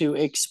hard to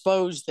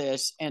expose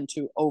this and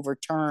to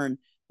overturn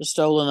the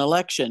stolen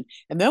election.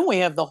 And then we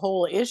have the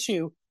whole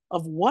issue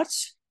of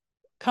what's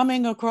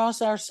coming across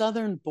our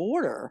southern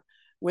border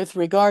with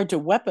regard to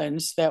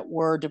weapons that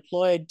were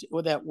deployed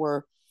or that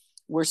were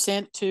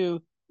sent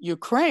to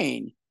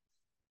Ukraine.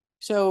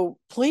 So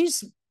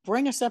please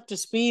bring us up to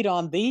speed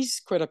on these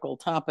critical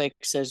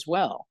topics as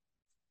well.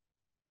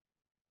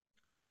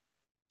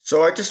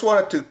 So I just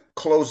wanted to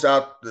close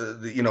out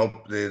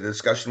the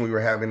discussion we were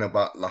having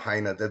about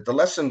Lahaina. The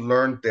lesson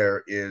learned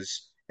there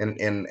is,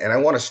 and I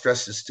want to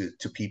stress this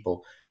to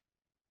people,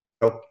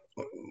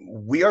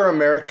 we are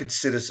American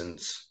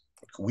citizens.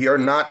 We are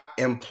not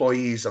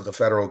employees of the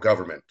federal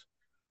government.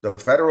 The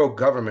federal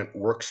government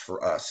works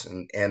for us.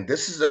 And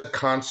this is a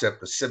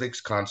concept, a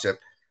civics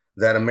concept,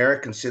 that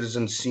American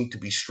citizens seem to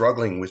be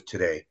struggling with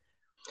today.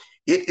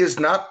 It is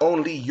not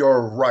only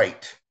your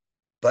right,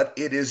 but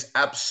it is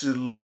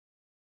absolutely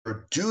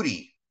your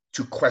duty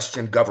to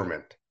question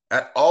government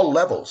at all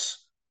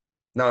levels.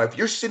 Now, if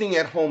you're sitting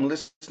at home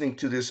listening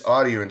to this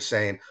audio and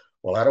saying,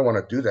 well, I don't want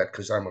to do that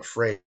because I'm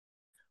afraid.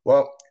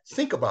 Well,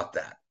 think about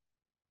that.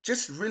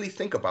 Just really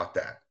think about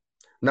that.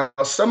 Now,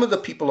 some of the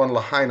people on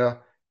Lahaina,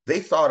 they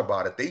thought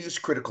about it. They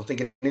used critical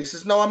thinking. And he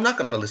says, no, I'm not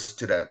going to listen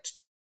to that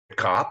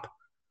cop.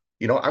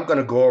 I'm going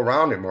to go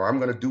around him, or I'm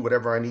going to do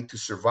whatever I need to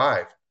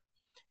survive.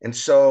 And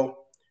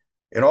so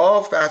in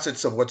all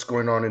facets of what's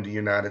going on in the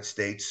United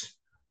States,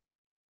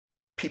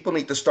 people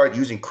need to start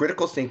using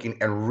critical thinking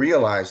and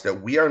realize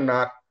that we are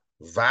not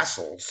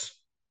vassals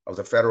of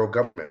the federal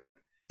government.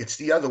 It's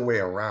the other way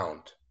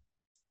around.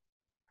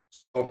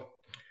 So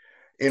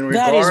in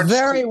that is regards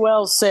very to,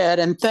 well said,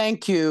 and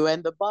thank you.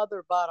 And the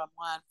other bottom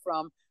line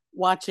from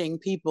watching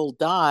people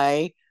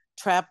die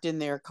trapped in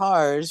their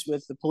cars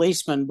with the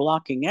policemen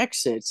blocking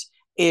exits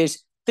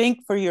is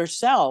think for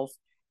yourself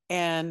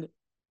and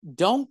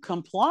don't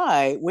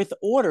comply with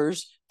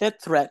orders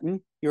that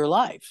threaten your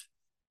life.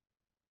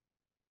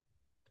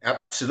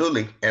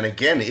 Absolutely. And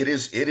again, it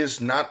is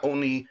not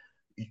only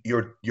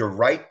your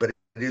right, but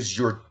it is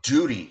your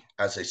duty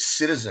as a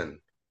citizen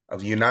of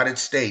the United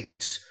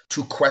States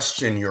to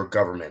question your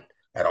government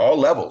at all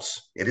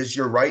levels. It is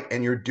your right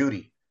and your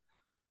duty.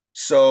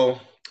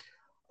 So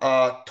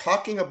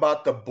talking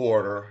about the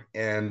border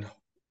and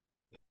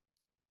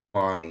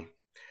our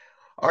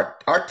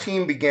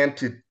team began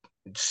to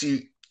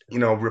see,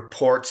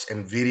 reports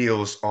and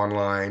videos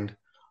online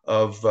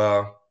of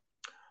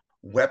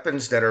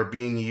weapons that are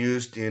being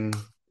used in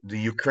the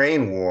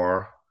Ukraine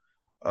war,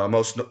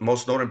 most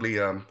notably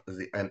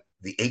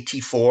the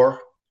AT-4,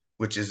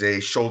 which is a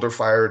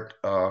shoulder-fired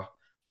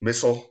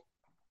missile.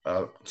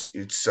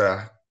 It's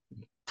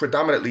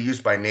predominantly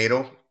used by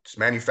NATO. It's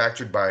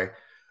manufactured by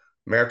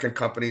American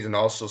companies and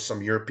also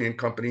some European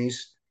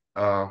companies.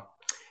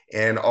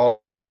 And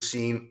all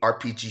seen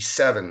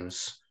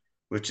RPG-7s,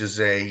 which is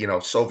a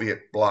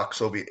Soviet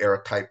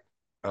era type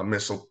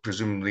missile,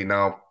 presumably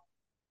now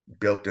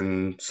built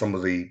in some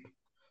of the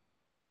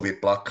Soviet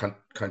bloc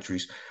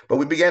countries. But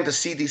we began to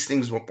see these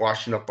things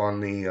washing up on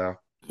the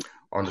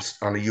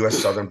U.S.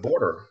 southern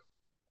border.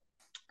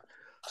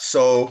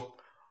 So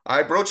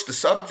I broached the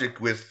subject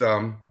with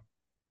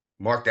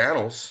Mark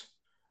Daniels,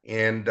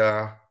 and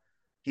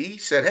he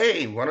said,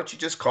 "Hey, why don't you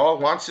just call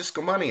Juan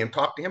Ciscomani and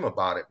talk to him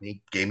about it?" And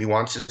he gave me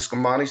Juan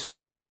Ciscomani's.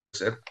 I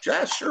said,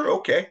 "Yeah, sure,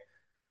 okay."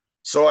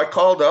 So I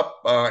called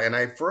up and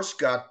I first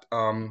got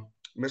Mr.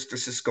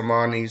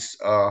 Ciscomani's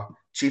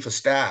chief of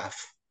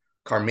staff,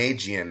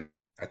 Carmagian,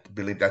 I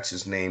believe that's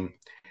his name.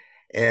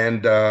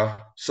 And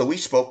so we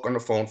spoke on the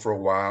phone for a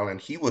while, and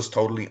he was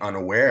totally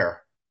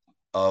unaware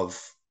of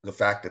the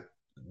fact that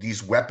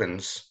these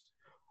weapons,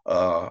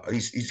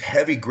 these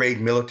heavy grade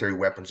military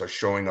weapons are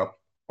showing up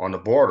on the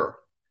border.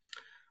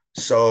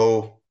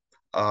 So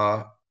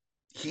uh,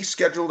 he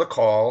scheduled a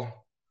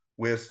call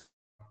with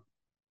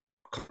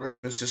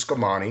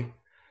Ciscomani,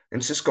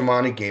 and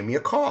Ciscomani gave me a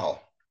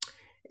call.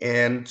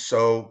 And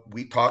so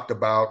we talked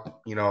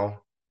about, I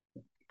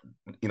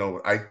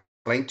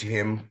explained to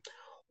him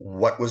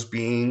what was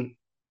being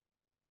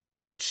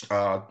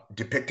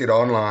depicted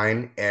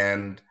online,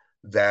 and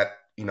that,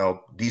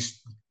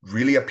 these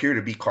really appear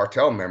to be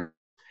cartel members,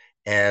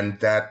 and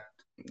that,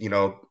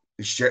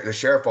 the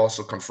sheriff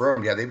also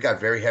confirmed, yeah, they've got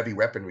very heavy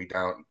weaponry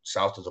down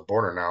south of the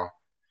border now.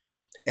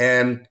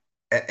 And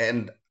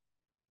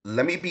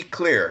let me be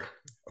clear,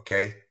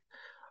 okay?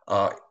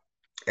 Uh,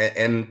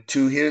 and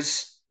to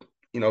his,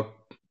 you know,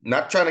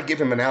 not trying to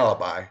give him an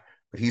alibi,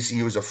 but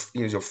he was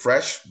a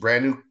fresh,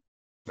 brand new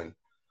man,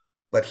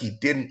 but he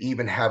didn't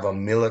even have a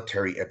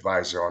military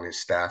advisor on his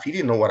staff. He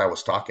didn't know what I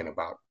was talking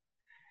about.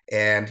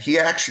 And he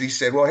actually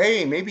said, "Well,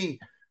 hey, maybe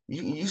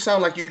you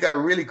sound like you got a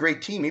really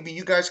great team. Maybe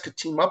you guys could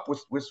team up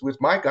with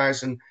my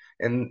guys." And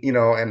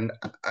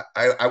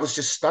I was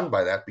just stunned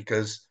by that,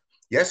 because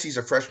yes, he's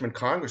a freshman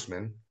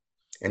congressman,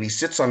 and he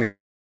sits on the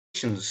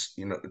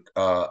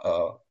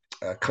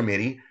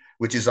committee,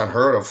 which is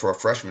unheard of for a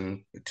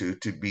freshman to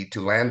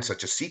land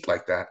such a seat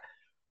like that.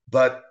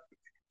 But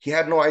he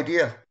had no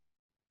idea.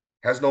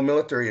 Has no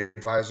military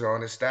advisor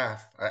on his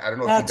staff. I don't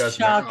know if he That's does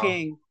now.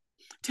 shocking.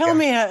 Tell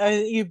Yeah,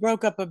 me, you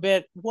broke up a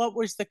bit. What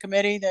was the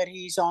committee that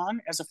he's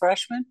on as a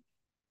freshman?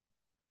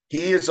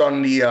 he is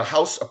on the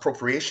House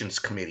Appropriations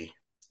Committee.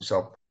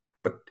 So,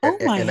 but Oh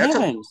my and that's a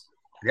heavens.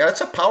 yeah,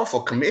 that's a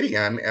powerful committee.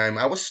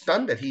 I was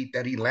stunned that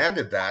he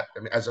landed that. I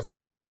mean, as a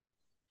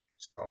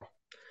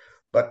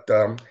But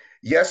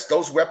yes,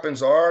 those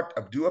weapons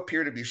do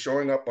appear to be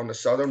showing up on the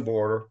southern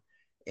border,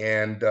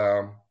 and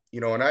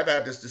and I've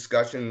had this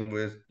discussion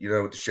with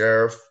the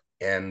sheriff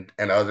and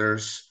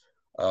others,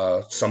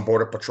 some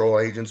border patrol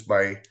agents.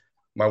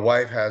 My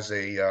wife has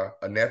a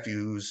nephew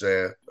who's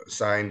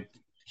assigned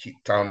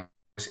town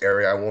this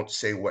area. I won't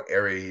say what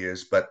area he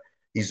is, but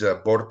he's a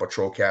border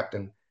patrol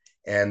captain,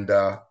 and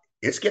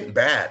it's getting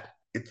bad.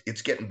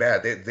 It's getting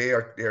bad. They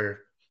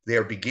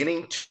are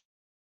beginning to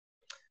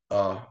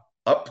uh,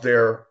 up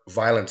their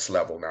violence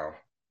level now,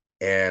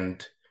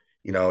 and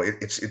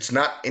it's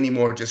not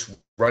anymore just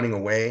running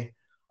away.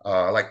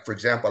 Like, for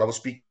example, I was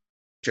speaking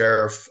to the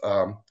sheriff,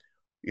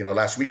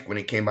 last week when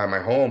he came by my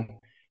home,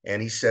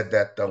 and he said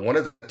that one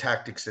of the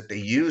tactics that they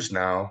use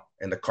now,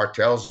 and the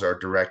cartels are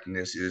directing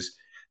this, is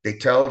they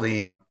tell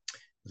the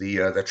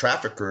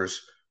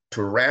traffickers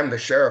to ram the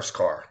sheriff's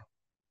car,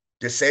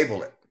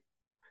 disable it.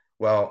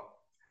 Well,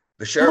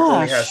 the sheriff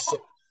only Gosh. has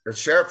the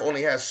sheriff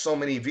only has so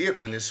many vehicles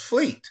in his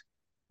fleet.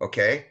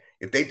 Okay,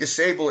 if they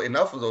disable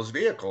enough of those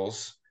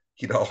vehicles,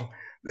 you know,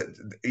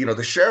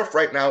 the sheriff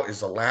right now is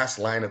the last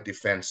line of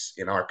defense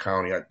in our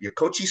county.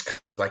 Cochise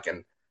like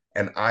an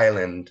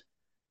island.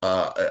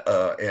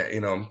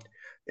 You know,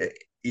 eh,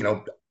 you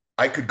know,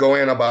 I could go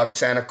in about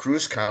Santa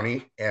Cruz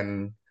County,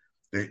 and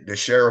the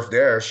sheriff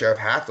there, Sheriff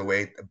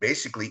Hathaway,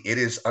 basically it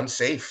is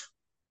unsafe.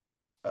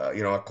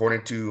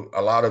 According to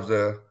a lot of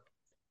the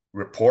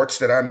reports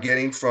that I'm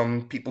getting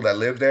from people that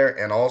live there,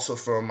 and also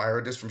I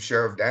heard this from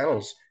Sheriff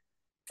Daniels,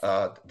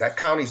 that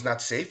county's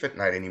not safe at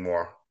night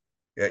anymore.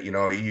 Yeah,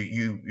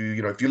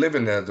 if you live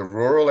in the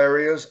rural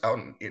areas out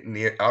in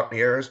the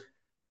areas,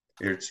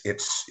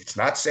 it's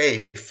not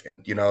safe.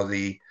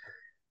 The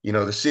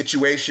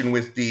situation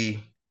with the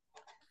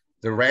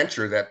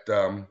rancher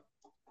that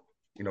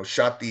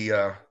shot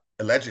the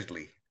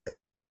allegedly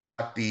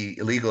shot the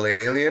illegal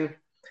alien.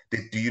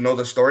 Do you know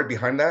the story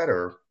behind that?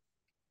 Or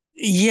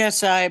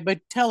Yes,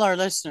 but tell our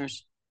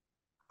listeners.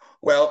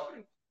 well,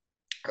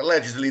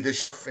 allegedly, the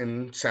sheriff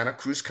in Santa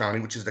Cruz County,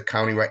 which is the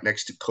county right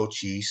next to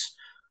Cochise,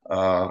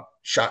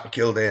 shot and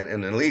killed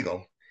an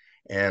illegal.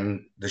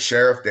 And the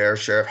sheriff there,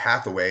 Sheriff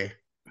Hathaway,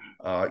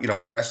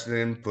 arrested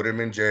him, put him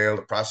in jail.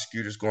 The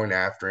prosecutor's going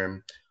after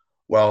him.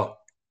 Well,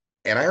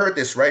 and I heard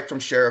this right from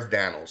Sheriff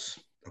Daniels.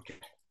 Okay.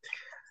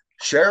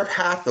 Sheriff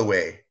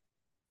Hathaway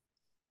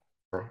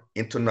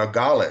into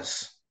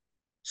Nogales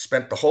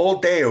spent the whole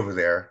day over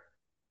there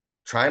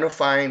trying to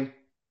find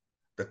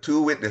the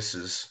two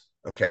witnesses.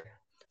 Okay.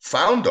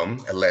 Found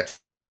them, alleged,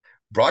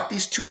 brought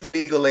these two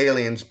illegal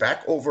aliens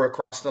back over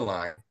across the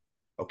line,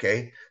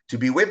 okay, to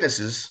be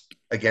witnesses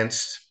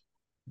against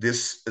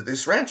this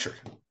rancher,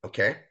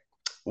 okay.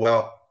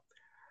 Well,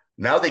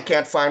 now they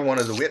can't find one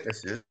of the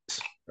witnesses,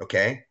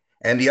 okay,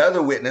 and the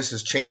other witness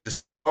has changed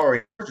the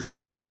story.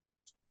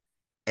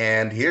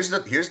 And here's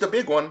the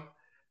big one: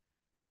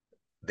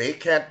 they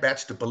can't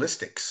match the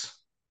ballistics,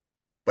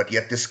 but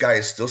yet this guy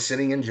is still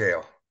sitting in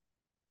jail.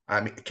 I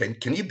mean,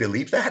 can you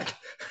believe that?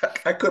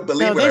 I couldn't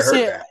believe No, when I this heard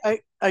is that.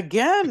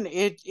 again.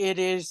 It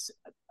is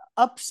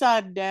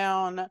upside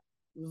down,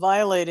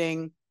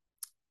 violating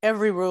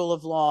every rule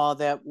of law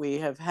that we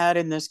have had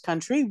in this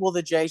country. Well,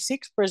 the J6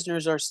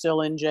 prisoners are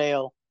still in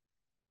jail,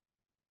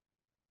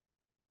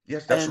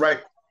 Yes, that's and right.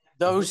 Mhm.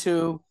 those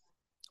who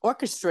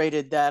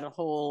orchestrated that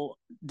whole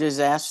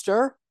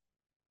disaster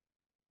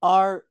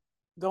are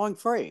going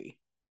free.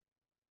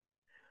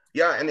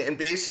 Yeah, and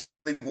basically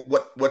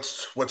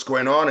what's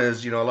going on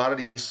is, a lot of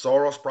these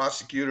Soros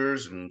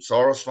prosecutors and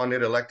Soros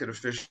funded elected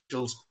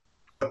officials,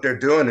 what they're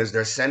doing is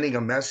they're sending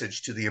a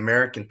message to the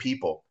American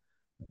people.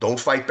 Don't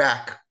fight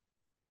back. If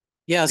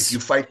Yes. you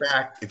fight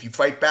back,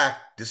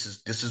 this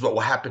is what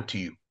will happen to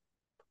you.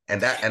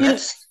 And that and You know,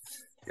 that's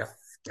yeah,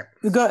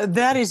 yeah.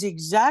 that is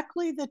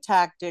exactly the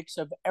tactics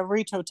of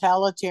every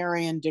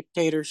totalitarian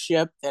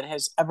dictatorship that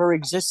has ever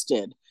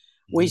existed.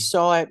 We Mhm.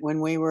 saw it when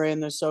we were in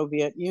the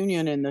Soviet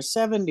Union in the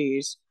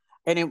 70s,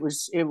 and it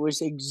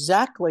was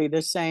exactly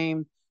the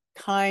same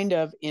kind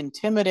of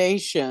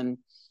intimidation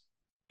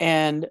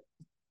and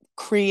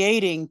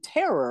creating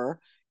terror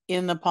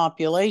in the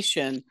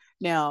population.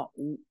 Now,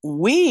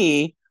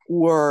 we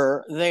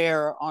were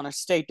there on a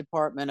State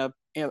Department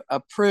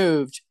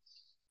approved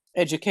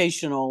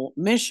educational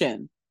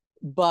mission.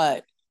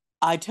 But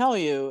I tell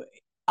you,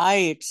 I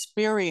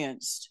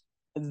experienced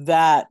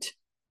that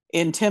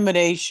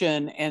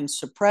intimidation and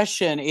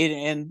suppression.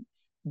 And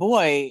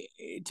boy,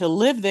 to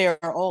live there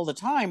all the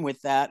time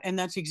with that. And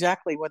that's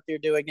exactly what they're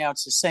doing now.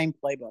 It's the same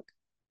playbook.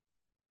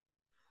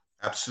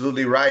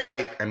 Absolutely right.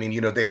 I mean,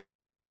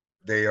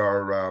 they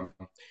are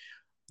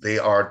they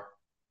are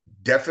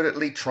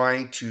definitely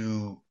trying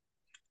to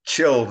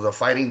chill the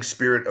fighting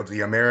spirit of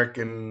the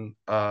American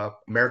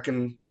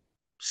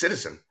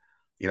citizen.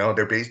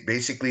 They're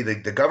basically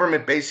the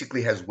government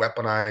basically has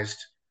weaponized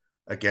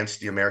against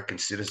the American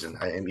citizen,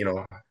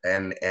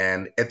 and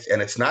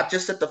it's not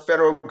just at the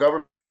federal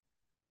government.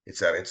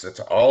 It's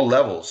all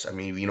levels. I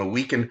mean,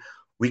 we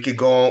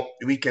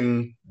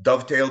can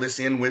dovetail this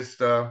in with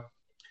the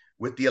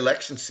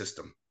election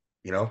system.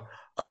 You know,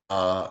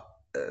 uh,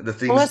 the Well,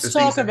 things let's the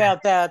things talk that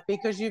about that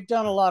because you've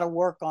done a lot of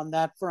work on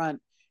that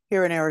front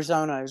here in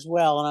Arizona as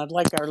well. And I'd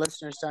like our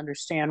listeners to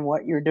understand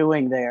what you're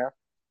doing there.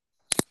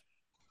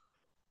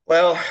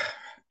 well,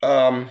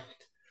 um,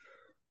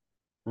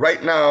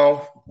 right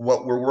now,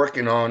 what we're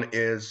working on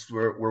is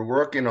we're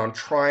working on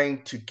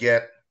trying to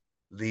get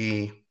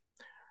the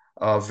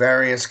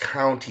various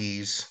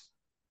counties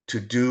to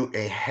do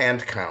a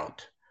hand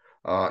count,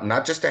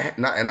 not just a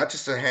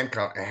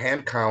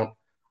hand count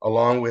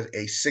along with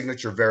a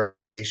signature verification.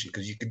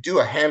 Because you could do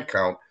a hand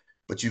count,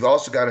 but you've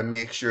also got to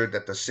make sure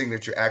that the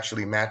signature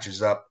actually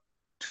matches up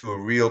to a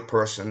real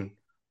person,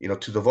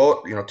 to the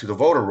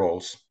voter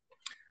rolls.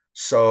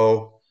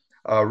 So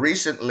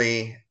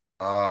recently,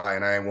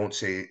 and I won't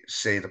say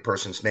the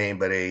person's name,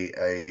 but a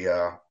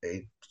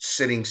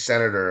sitting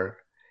senator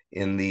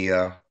in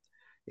the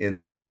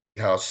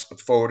House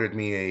forwarded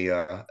me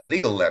a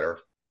legal letter,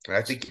 and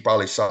I think you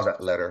probably saw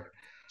that letter,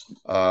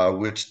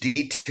 which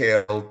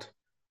detailed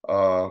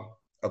uh,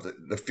 of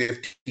the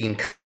 15,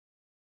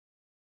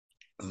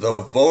 the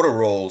voter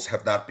rolls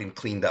have not been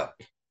cleaned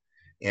up,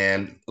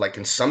 and like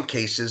in some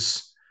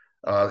cases,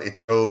 it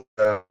showed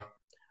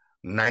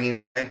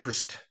 99%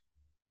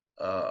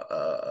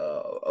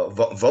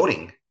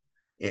 voting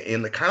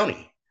in the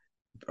county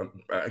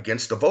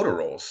against the voter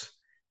rolls,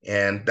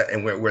 and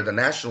where the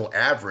national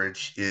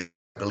average is,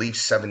 I believe,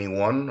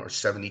 71 or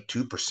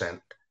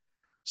 72%.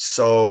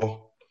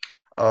 So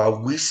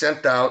we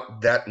sent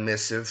out that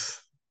missive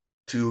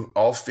to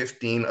all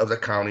 15 of the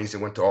counties.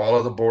 It went to all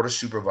of the board of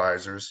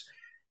supervisors,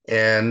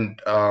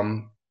 and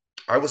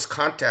I was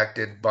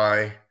contacted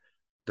by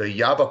the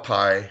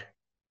Yavapai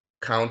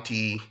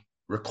County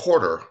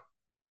recorder,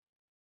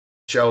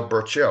 Michelle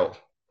Burchell,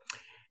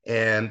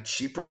 and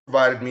she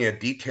provided me a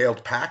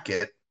detailed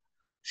packet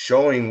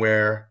showing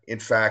where, in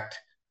fact,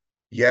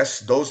 yes,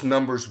 those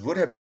numbers would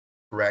have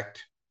been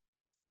correct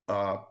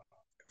uh,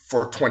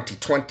 for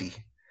 2020.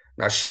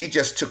 Now she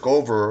just took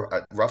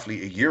over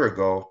roughly a year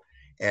ago,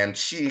 and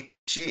she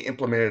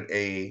implemented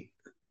a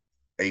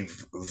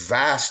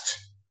vast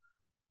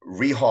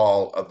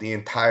rehaul of the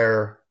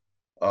entire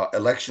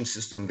election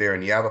system there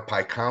in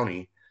Yavapai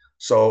County.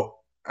 So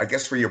I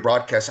guess for your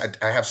broadcast,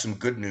 I have some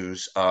good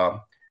news.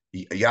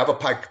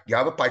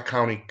 Yavapai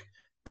County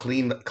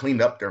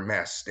cleaned up their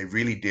mess. They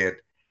really did.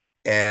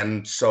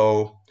 And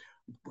so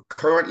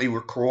currently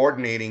we're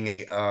coordinating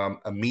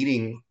a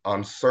meeting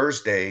on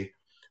Thursday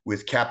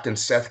with Captain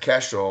Seth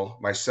Keschel,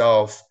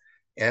 myself,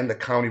 and the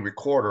county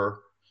recorder,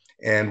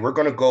 and we're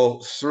going to go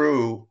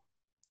through,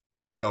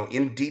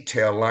 in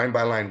detail, line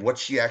by line, what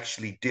she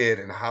actually did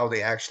and how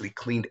they actually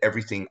cleaned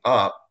everything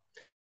up,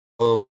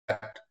 so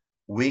that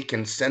we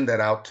can send that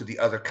out to the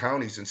other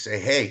counties and say,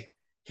 hey,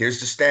 here's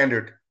the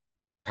standard.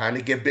 Time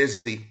to get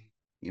busy.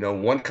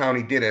 One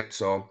county did it,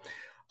 so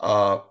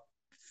uh,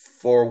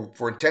 for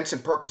intents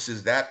and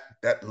purposes, that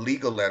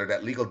legal letter,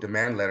 that legal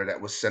demand letter that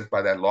was sent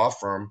by that law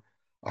firm,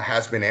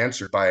 has been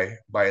answered by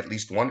at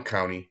least one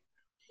county.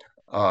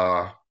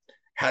 Uh,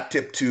 Hat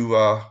tip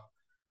to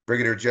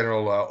Brigadier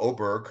General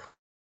Oberg,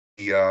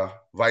 the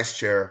vice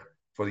chair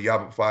for the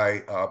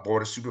Yavapai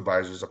Board of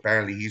Supervisors.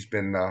 Apparently, he's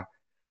been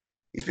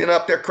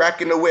up there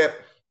cracking the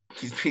whip.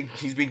 He's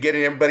been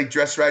getting everybody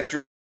dressed right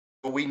for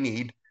what we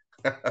need.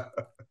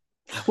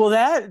 Well,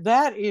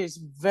 that is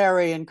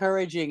very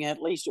encouraging.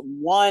 At least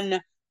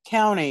one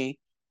county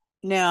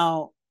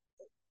now.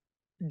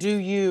 Do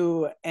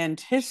you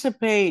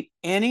anticipate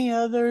any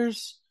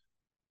others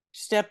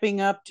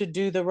stepping up to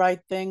do the right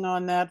thing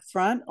on that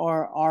front,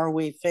 or are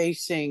we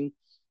facing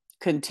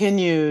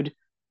continued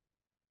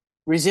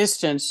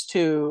resistance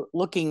to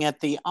looking at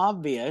the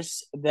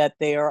obvious that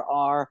there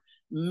are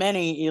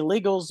many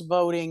illegals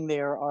voting,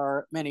 there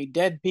are many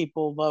dead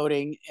people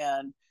voting,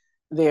 and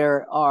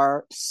there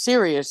are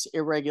serious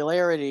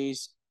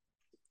irregularities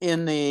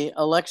in the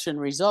election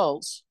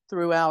results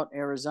throughout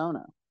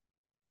Arizona?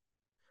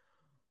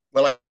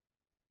 Well,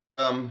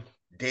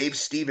 Dave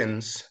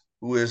Stevens,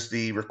 who is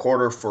the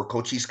recorder for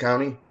Cochise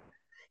County,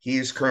 he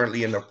is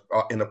currently in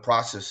the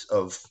process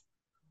of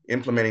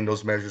implementing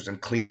those measures and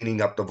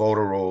cleaning up the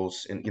voter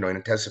rolls, in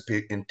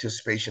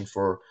anticipation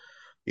for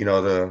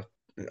the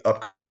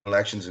upcoming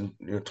elections in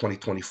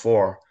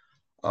 2024.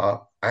 I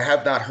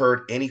have not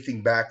heard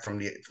anything back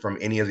from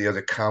any of the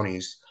other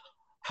counties.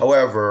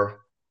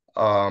 However,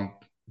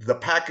 the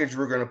package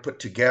we're going to put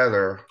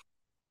together,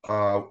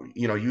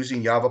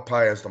 using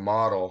Yavapai as the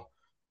model,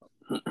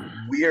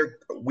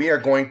 we are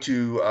going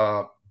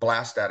to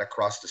blast that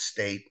across the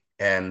state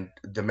and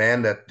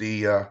demand that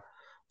the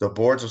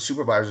boards of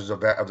supervisors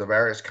of the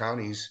various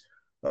counties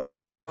uh,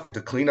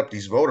 to clean up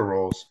these voter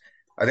rolls.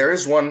 There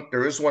is one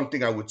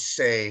thing I would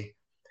say.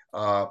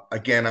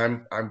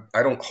 Again,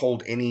 I don't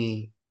hold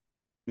any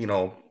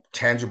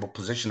tangible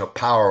position of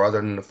power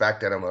other than the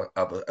fact that I'm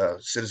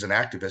a citizen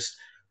activist.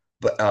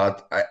 But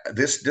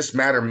this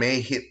matter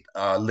may hit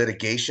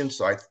litigation,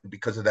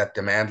 because of that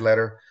demand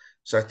letter.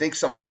 So I think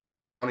some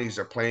counties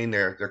are playing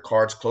their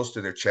cards close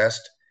to their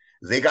chest.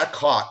 They got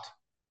caught.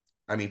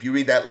 I mean, if you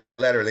read that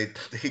letter,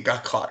 they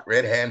got caught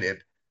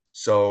red-handed.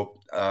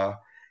 So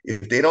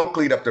if they don't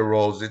clean up their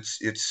roles,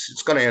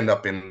 it's going to end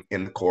up in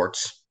the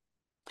courts.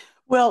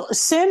 Well,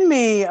 send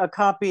me a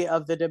copy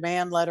of the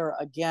demand letter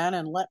again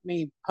and let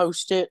me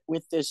post it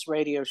with this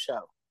radio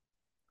show.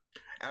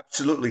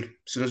 Absolutely. As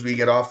soon as we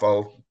get off,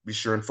 I'll be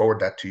sure and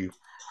forward that to you.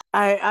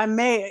 I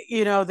may,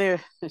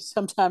 there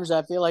sometimes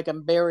I feel like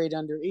I'm buried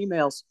under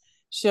emails.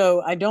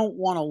 So I don't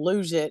want to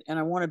lose it, and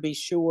I want to be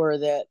sure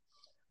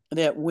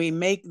that we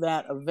make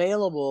that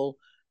available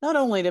not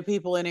only to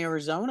people in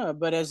Arizona,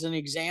 but as an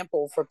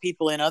example for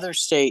people in other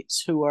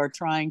states who are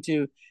trying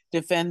to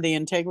defend the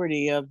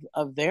integrity of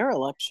their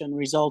election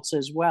results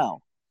as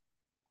well.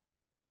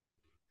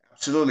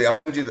 Absolutely.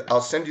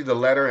 I'll send you the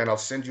letter, and I'll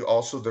send you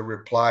also the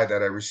reply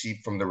that I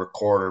received from the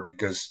recorder,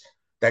 because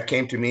that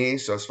came to me.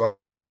 So as far as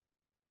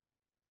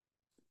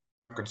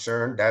I'm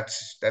concerned,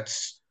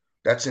 that's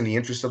in the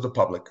interest of the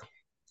public.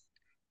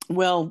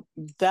 Well,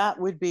 that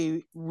would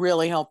be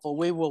really helpful.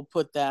 We will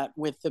put that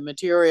with the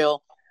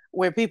material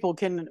where people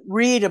can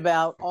read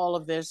about all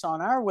of this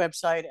on our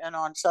website and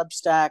on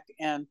Substack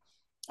and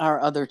our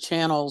other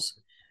channels.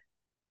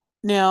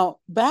 Now,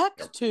 back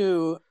Yep.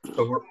 to,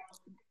 So we're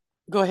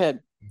go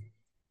ahead.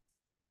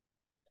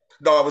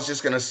 No, I was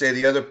just gonna say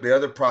the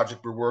other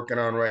project we're working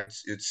on, right?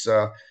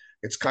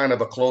 It's kind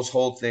of a close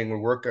hold thing. We're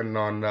working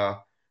on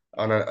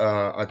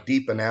a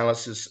deep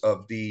analysis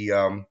of the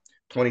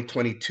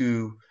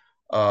 2022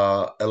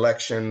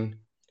 election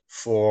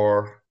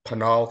for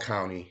Pinal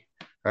County.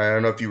 I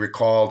don't know if you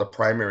recall, the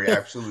primary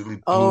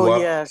absolutely Oh, blew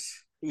up.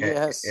 yes, And,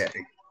 yes. and-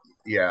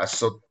 yeah,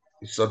 so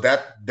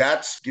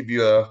that's give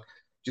you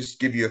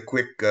a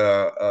quick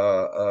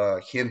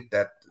hint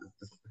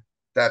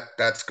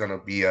that's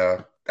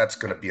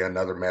gonna be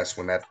another mess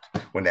when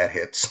that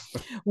hits.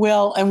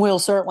 Well, and we'll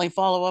certainly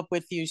follow up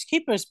with you.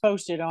 Keep us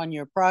posted on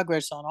your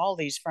progress on all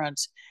these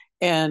fronts,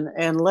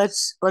 and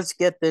let's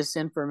get this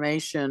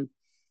information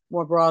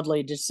more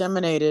broadly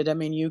disseminated. I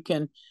mean, you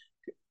can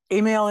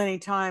email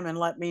anytime and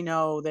let me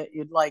know that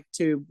you'd like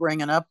to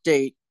bring an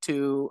update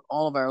to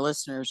all of our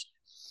listeners,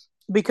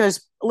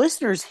 because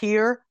listeners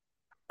here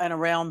and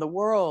around the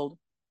world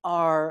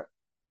are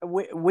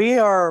we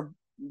are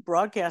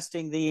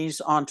broadcasting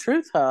these on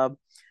Truth Hub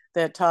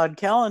that Todd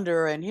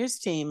Callender and his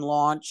team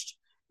launched,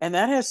 and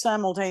that has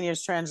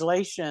simultaneous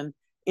translation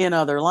in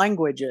other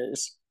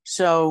languages.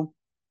 So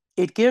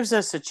it gives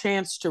us a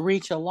chance to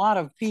reach a lot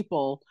of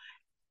people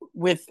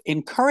with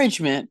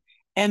encouragement,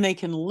 and they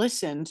can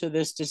listen to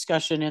this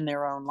discussion in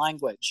their own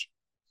language.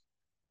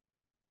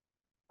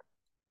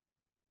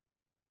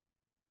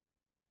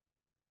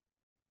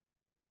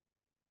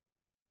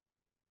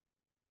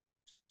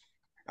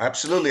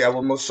 Absolutely, I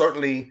will most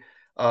certainly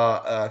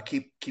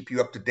keep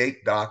you up to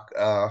date, Doc.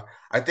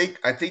 I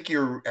think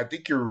you're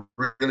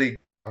really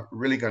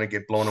going to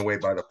get blown away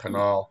by the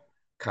Pinal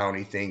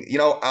County thing.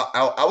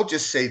 I would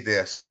just say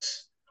this: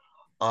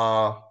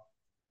 uh,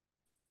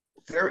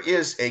 there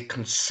is a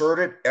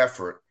concerted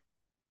effort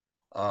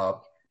uh,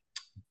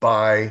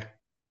 by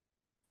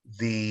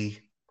the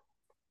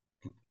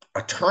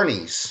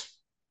attorneys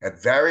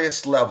at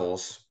various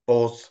levels,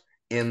 both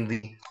in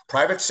the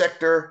private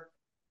sector,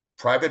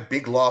 private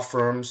big law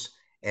firms,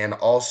 and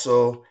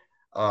also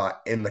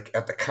at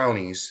the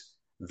counties,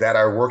 that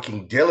are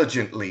working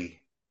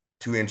diligently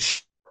to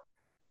ensure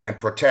and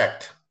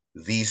protect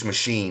these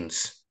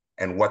machines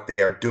and what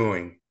they are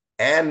doing.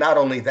 And not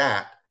only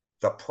that,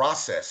 the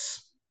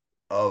process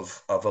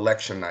of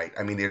election night.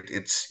 I mean,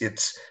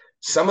 it's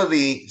some of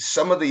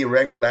the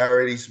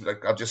irregularities.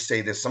 Like, I'll just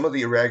say this: some of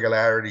the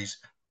irregularities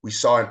we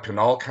saw in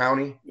Pinal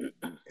County.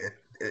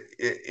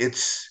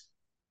 It's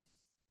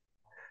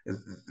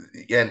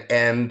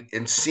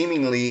and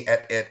seemingly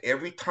at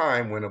every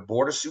time when a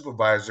board of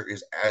supervisor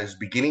is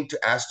beginning to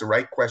ask the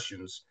right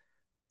questions,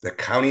 the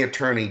county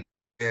attorney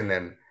in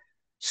and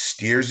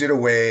steers it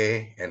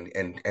away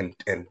and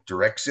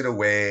directs it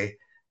away.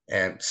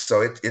 And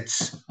so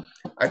it's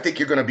I think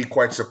you're going to be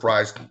quite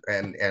surprised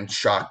and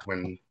shocked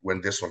when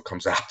this one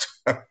comes out.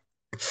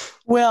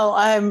 Well,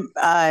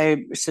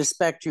 I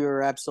suspect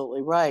you're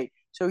absolutely right.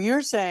 So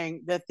you're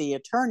saying that the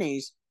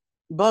attorneys,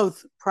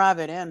 both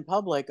private and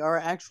public, are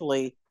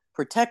actually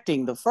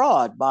protecting the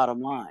fraud, bottom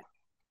line.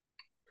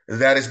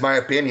 That is my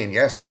opinion.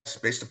 Yes,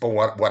 based upon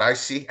what I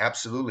see,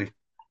 absolutely.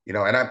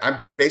 And I'm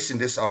basing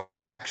this on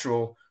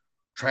actual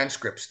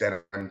transcripts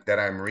that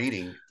I'm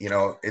reading.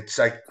 It's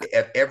like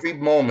at every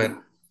moment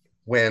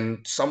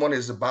when someone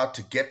is about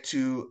to get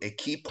to a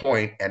key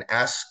point and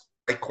ask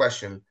the right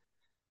question,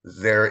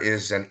 there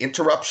is an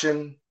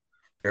interruption.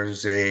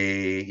 There's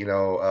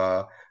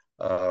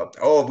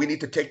oh, we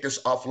need to take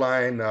this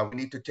offline. We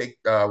need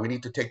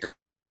to take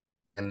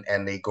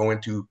and they go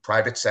into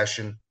private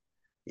session.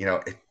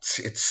 It's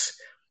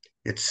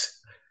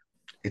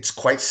it's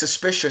quite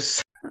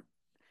suspicious.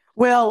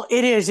 Well,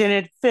 it is, and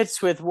it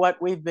fits with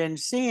what we've been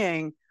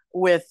seeing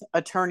with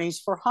attorneys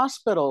for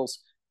hospitals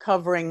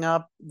covering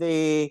up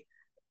the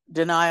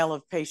denial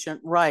of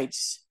patient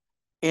rights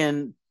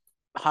in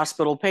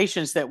hospital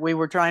patients that we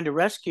were trying to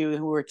rescue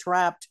who were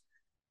trapped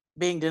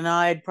being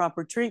denied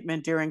proper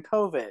treatment during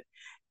COVID.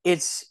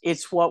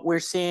 It's what we're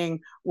seeing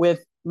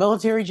with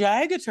military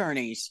JAG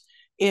attorneys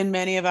in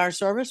many of our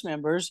service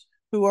members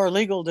who are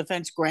legal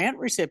defense grant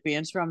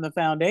recipients from the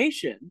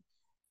foundation,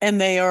 and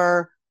they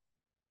are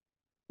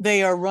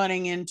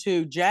running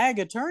into JAG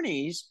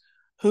attorneys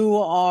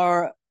who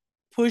are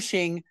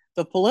pushing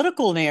the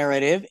political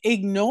narrative,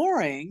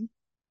 ignoring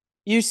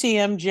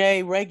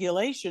UCMJ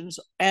regulations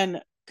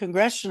and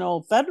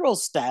congressional federal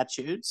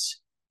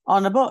statutes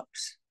on the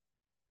books.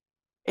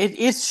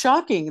 It's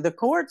shocking. The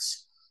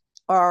courts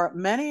are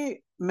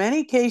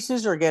many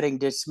cases are getting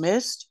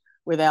dismissed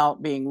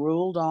without being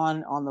ruled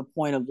on the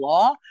point of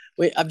law.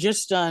 I've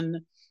just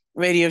done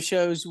radio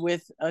shows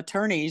with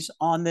attorneys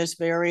on this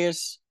very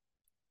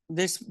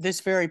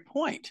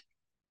point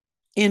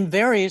in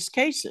various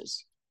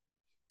cases.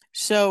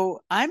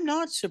 So I'm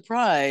not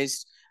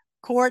surprised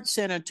courts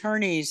and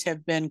attorneys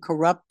have been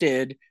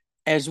corrupted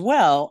as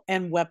well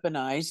and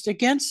weaponized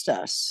against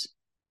us.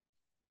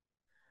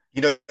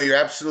 You're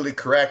absolutely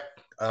correct.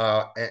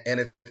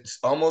 And it's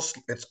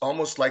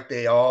almost like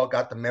they all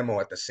got the memo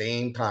at the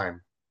same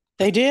time.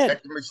 They did.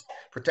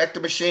 Protect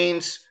the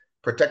machines,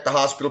 protect the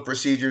hospital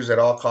procedures at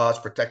all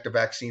costs, protect the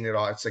vaccine at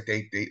all. It's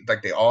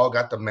like they all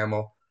got the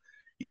memo.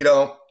 You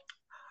know,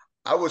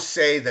 I would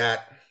say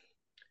that,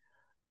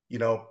 you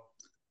know,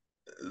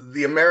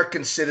 the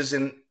American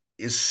citizen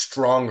is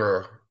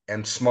stronger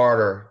and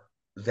smarter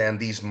than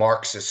these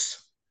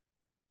Marxists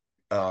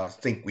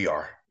think we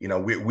are.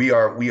 We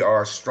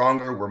are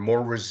stronger. We're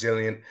more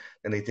resilient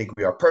than they think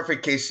we are.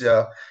 Perfect case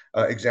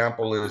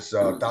example is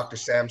Dr.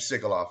 Sam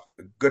Sigaloff,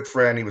 a good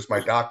friend. He was my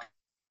doctor,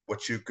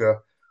 Huachuca.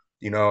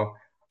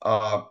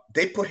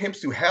 They put him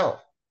through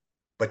hell,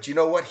 but you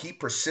know what? He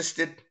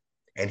persisted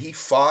and he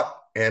fought.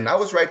 And I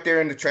was right there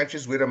in the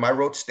trenches with him. I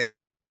wrote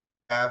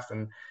staff,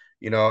 and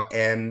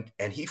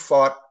he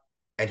fought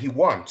and he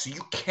won. So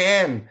you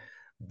can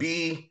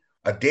be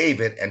a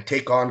David and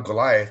take on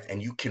Goliath,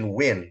 and you can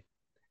win.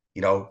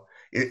 You know,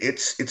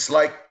 it's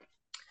like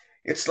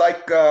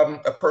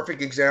a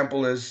perfect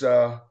example is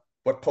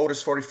what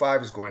POTUS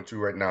 45 is going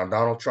through right now.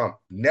 Donald Trump.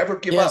 Never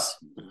give up. Yes.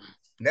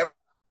 Never.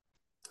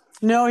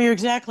 No, you're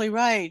exactly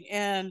right.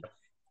 And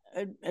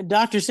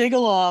Dr.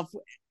 Sigaloff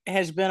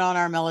has been on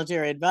our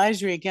military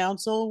advisory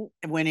council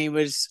when he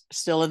was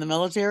still in the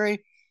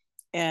military,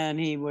 and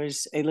he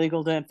was a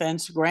legal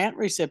defense grant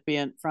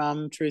recipient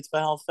from Truth for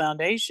Health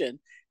Foundation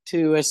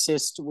to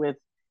assist with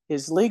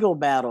his legal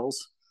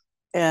battles.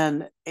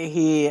 And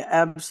he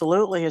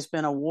absolutely has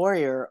been a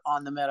warrior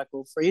on the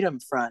medical freedom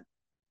front.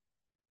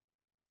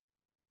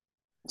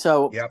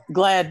 So Yep.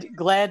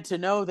 glad to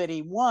know that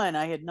he won.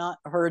 I had not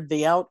heard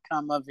the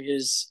outcome of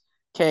his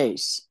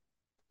case.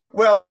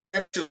 Well,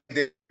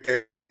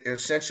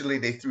 essentially,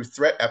 they threw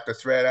threat after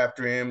threat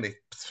after him. They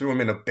threw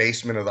him in a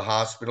basement of the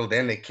hospital.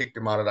 Then they kicked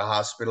him out of the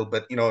hospital.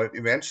 But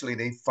eventually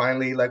they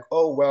finally like,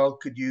 oh well,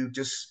 could you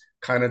just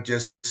kind of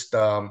just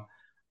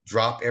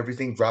drop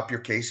everything, drop your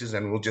cases,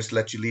 and we'll just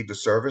let you leave the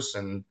service.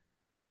 And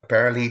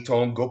apparently he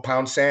told him, go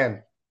pound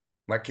sand.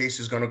 My case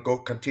is going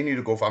to continue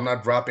to go. If I'm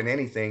not dropping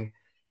anything.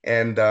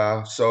 And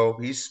so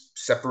he's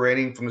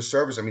separating from the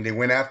service. I mean, they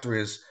went after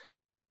his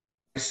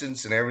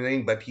license and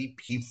everything, but he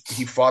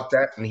fought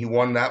that and he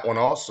won that one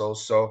also.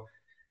 So,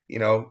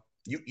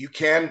 you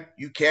can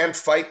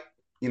fight,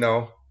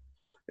 the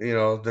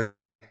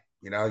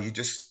you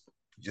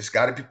just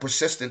got to be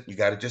persistent. You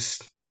got to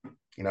just,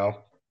 you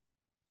know.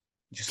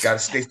 You just got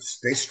to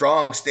stay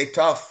strong, stay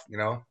tough. You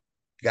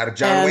got to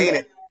John Wayne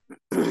And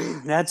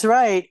it. that's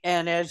right.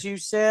 And as you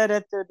said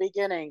at the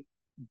beginning,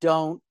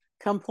 don't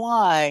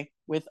comply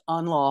with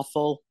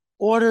unlawful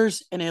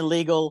orders and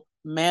illegal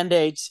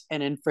mandates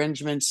and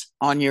infringements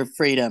on your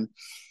freedom.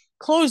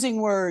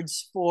 Closing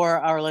words for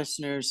our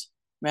listeners,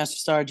 Master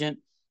Sergeant,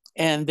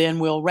 and then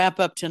we'll wrap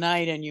up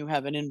tonight, and you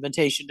have an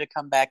invitation to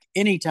come back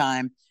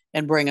anytime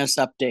and bring us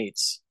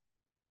updates.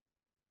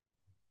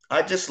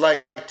 I'd just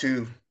like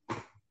to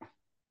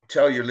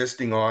tell your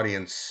listening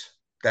audience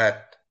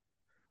that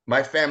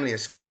my family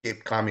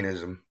escaped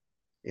communism,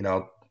 you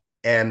know,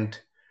 and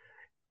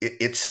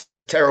it's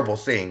a terrible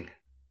thing,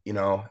 you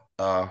know,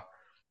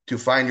 to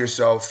find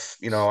yourself,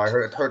 I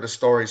heard the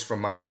stories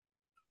from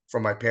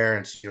my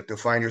parents, to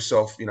find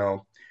yourself,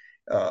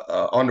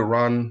 on the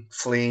run,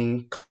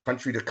 fleeing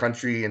country to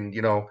country, and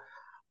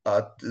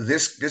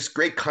this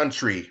great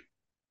country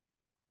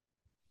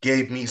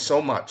gave me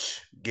so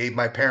much, gave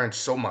my parents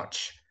so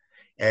much,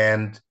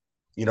 and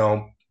you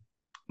know,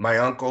 my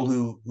uncle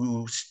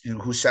who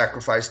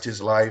sacrificed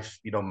his life,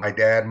 my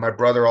dad, my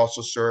brother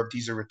also served.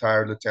 He's a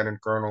retired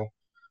lieutenant colonel.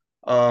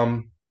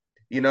 Um,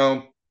 you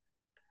know,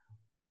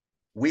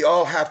 we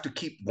all have to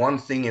keep one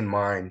thing in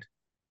mind.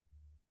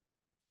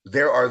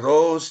 There are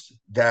those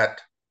that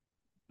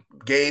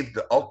gave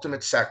the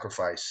ultimate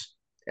sacrifice.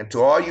 And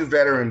to all you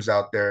veterans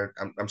out there,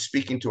 I'm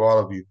speaking to all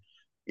of you.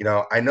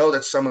 I know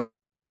that some of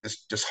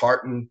is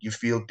disheartened, you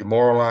feel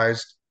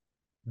demoralized.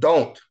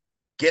 Don't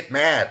get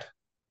mad,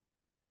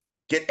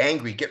 get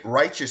angry, get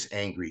righteous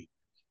angry.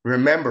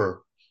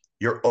 Remember,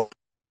 your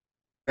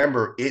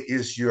remember, it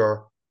is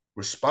your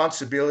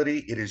responsibility,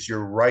 it is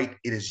your right,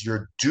 it is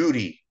your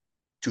duty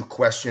to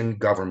question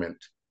government.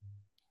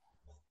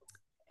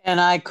 And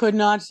I could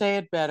not say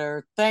it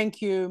better.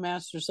 Thank you,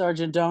 Master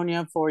Sergeant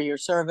Donia, for your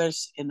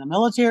service in the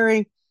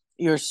military,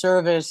 your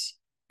service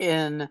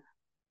in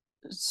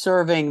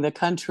serving the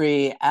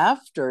country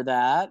after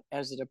that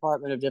as a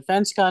Department of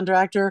Defense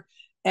contractor.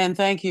 And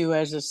thank you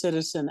as a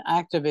citizen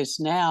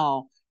activist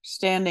now,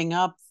 standing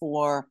up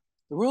for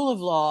the rule of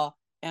law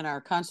and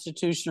our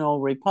constitutional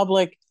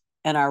republic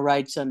and our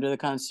rights under the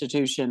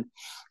Constitution.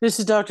 This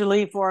is Dr.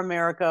 Lee for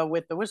America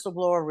with the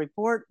Whistleblower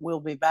Report. We'll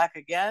be back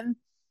again.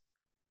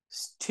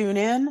 Tune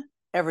in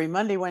every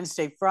Monday,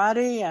 Wednesday,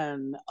 Friday,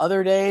 and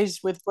other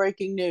days with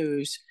breaking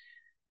news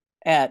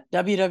at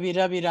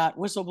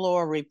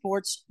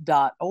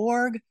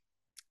www.whistleblowerreports.org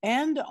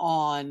and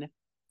on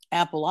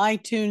Apple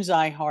iTunes,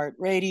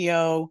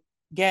 iHeartRadio,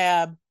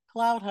 Gab,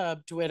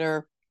 CloudHub,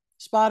 Twitter,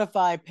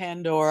 Spotify,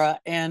 Pandora,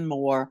 and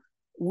more.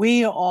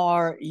 We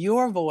are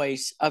your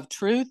voice of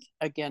truth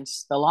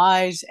against the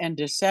lies and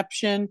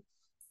deception,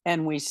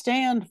 and we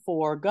stand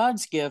for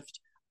God's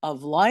gift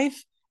of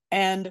life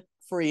and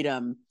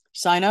freedom.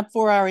 Sign up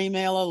for our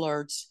email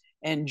alerts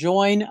and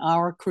join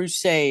our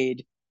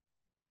crusade.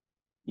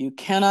 You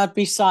cannot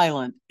be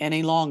silent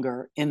any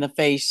longer in the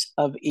face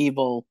of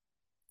evil.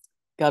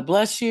 God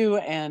bless you,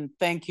 and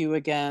thank you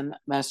again,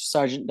 Master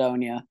Sergeant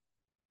Donia.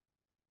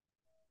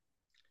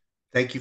 Thank you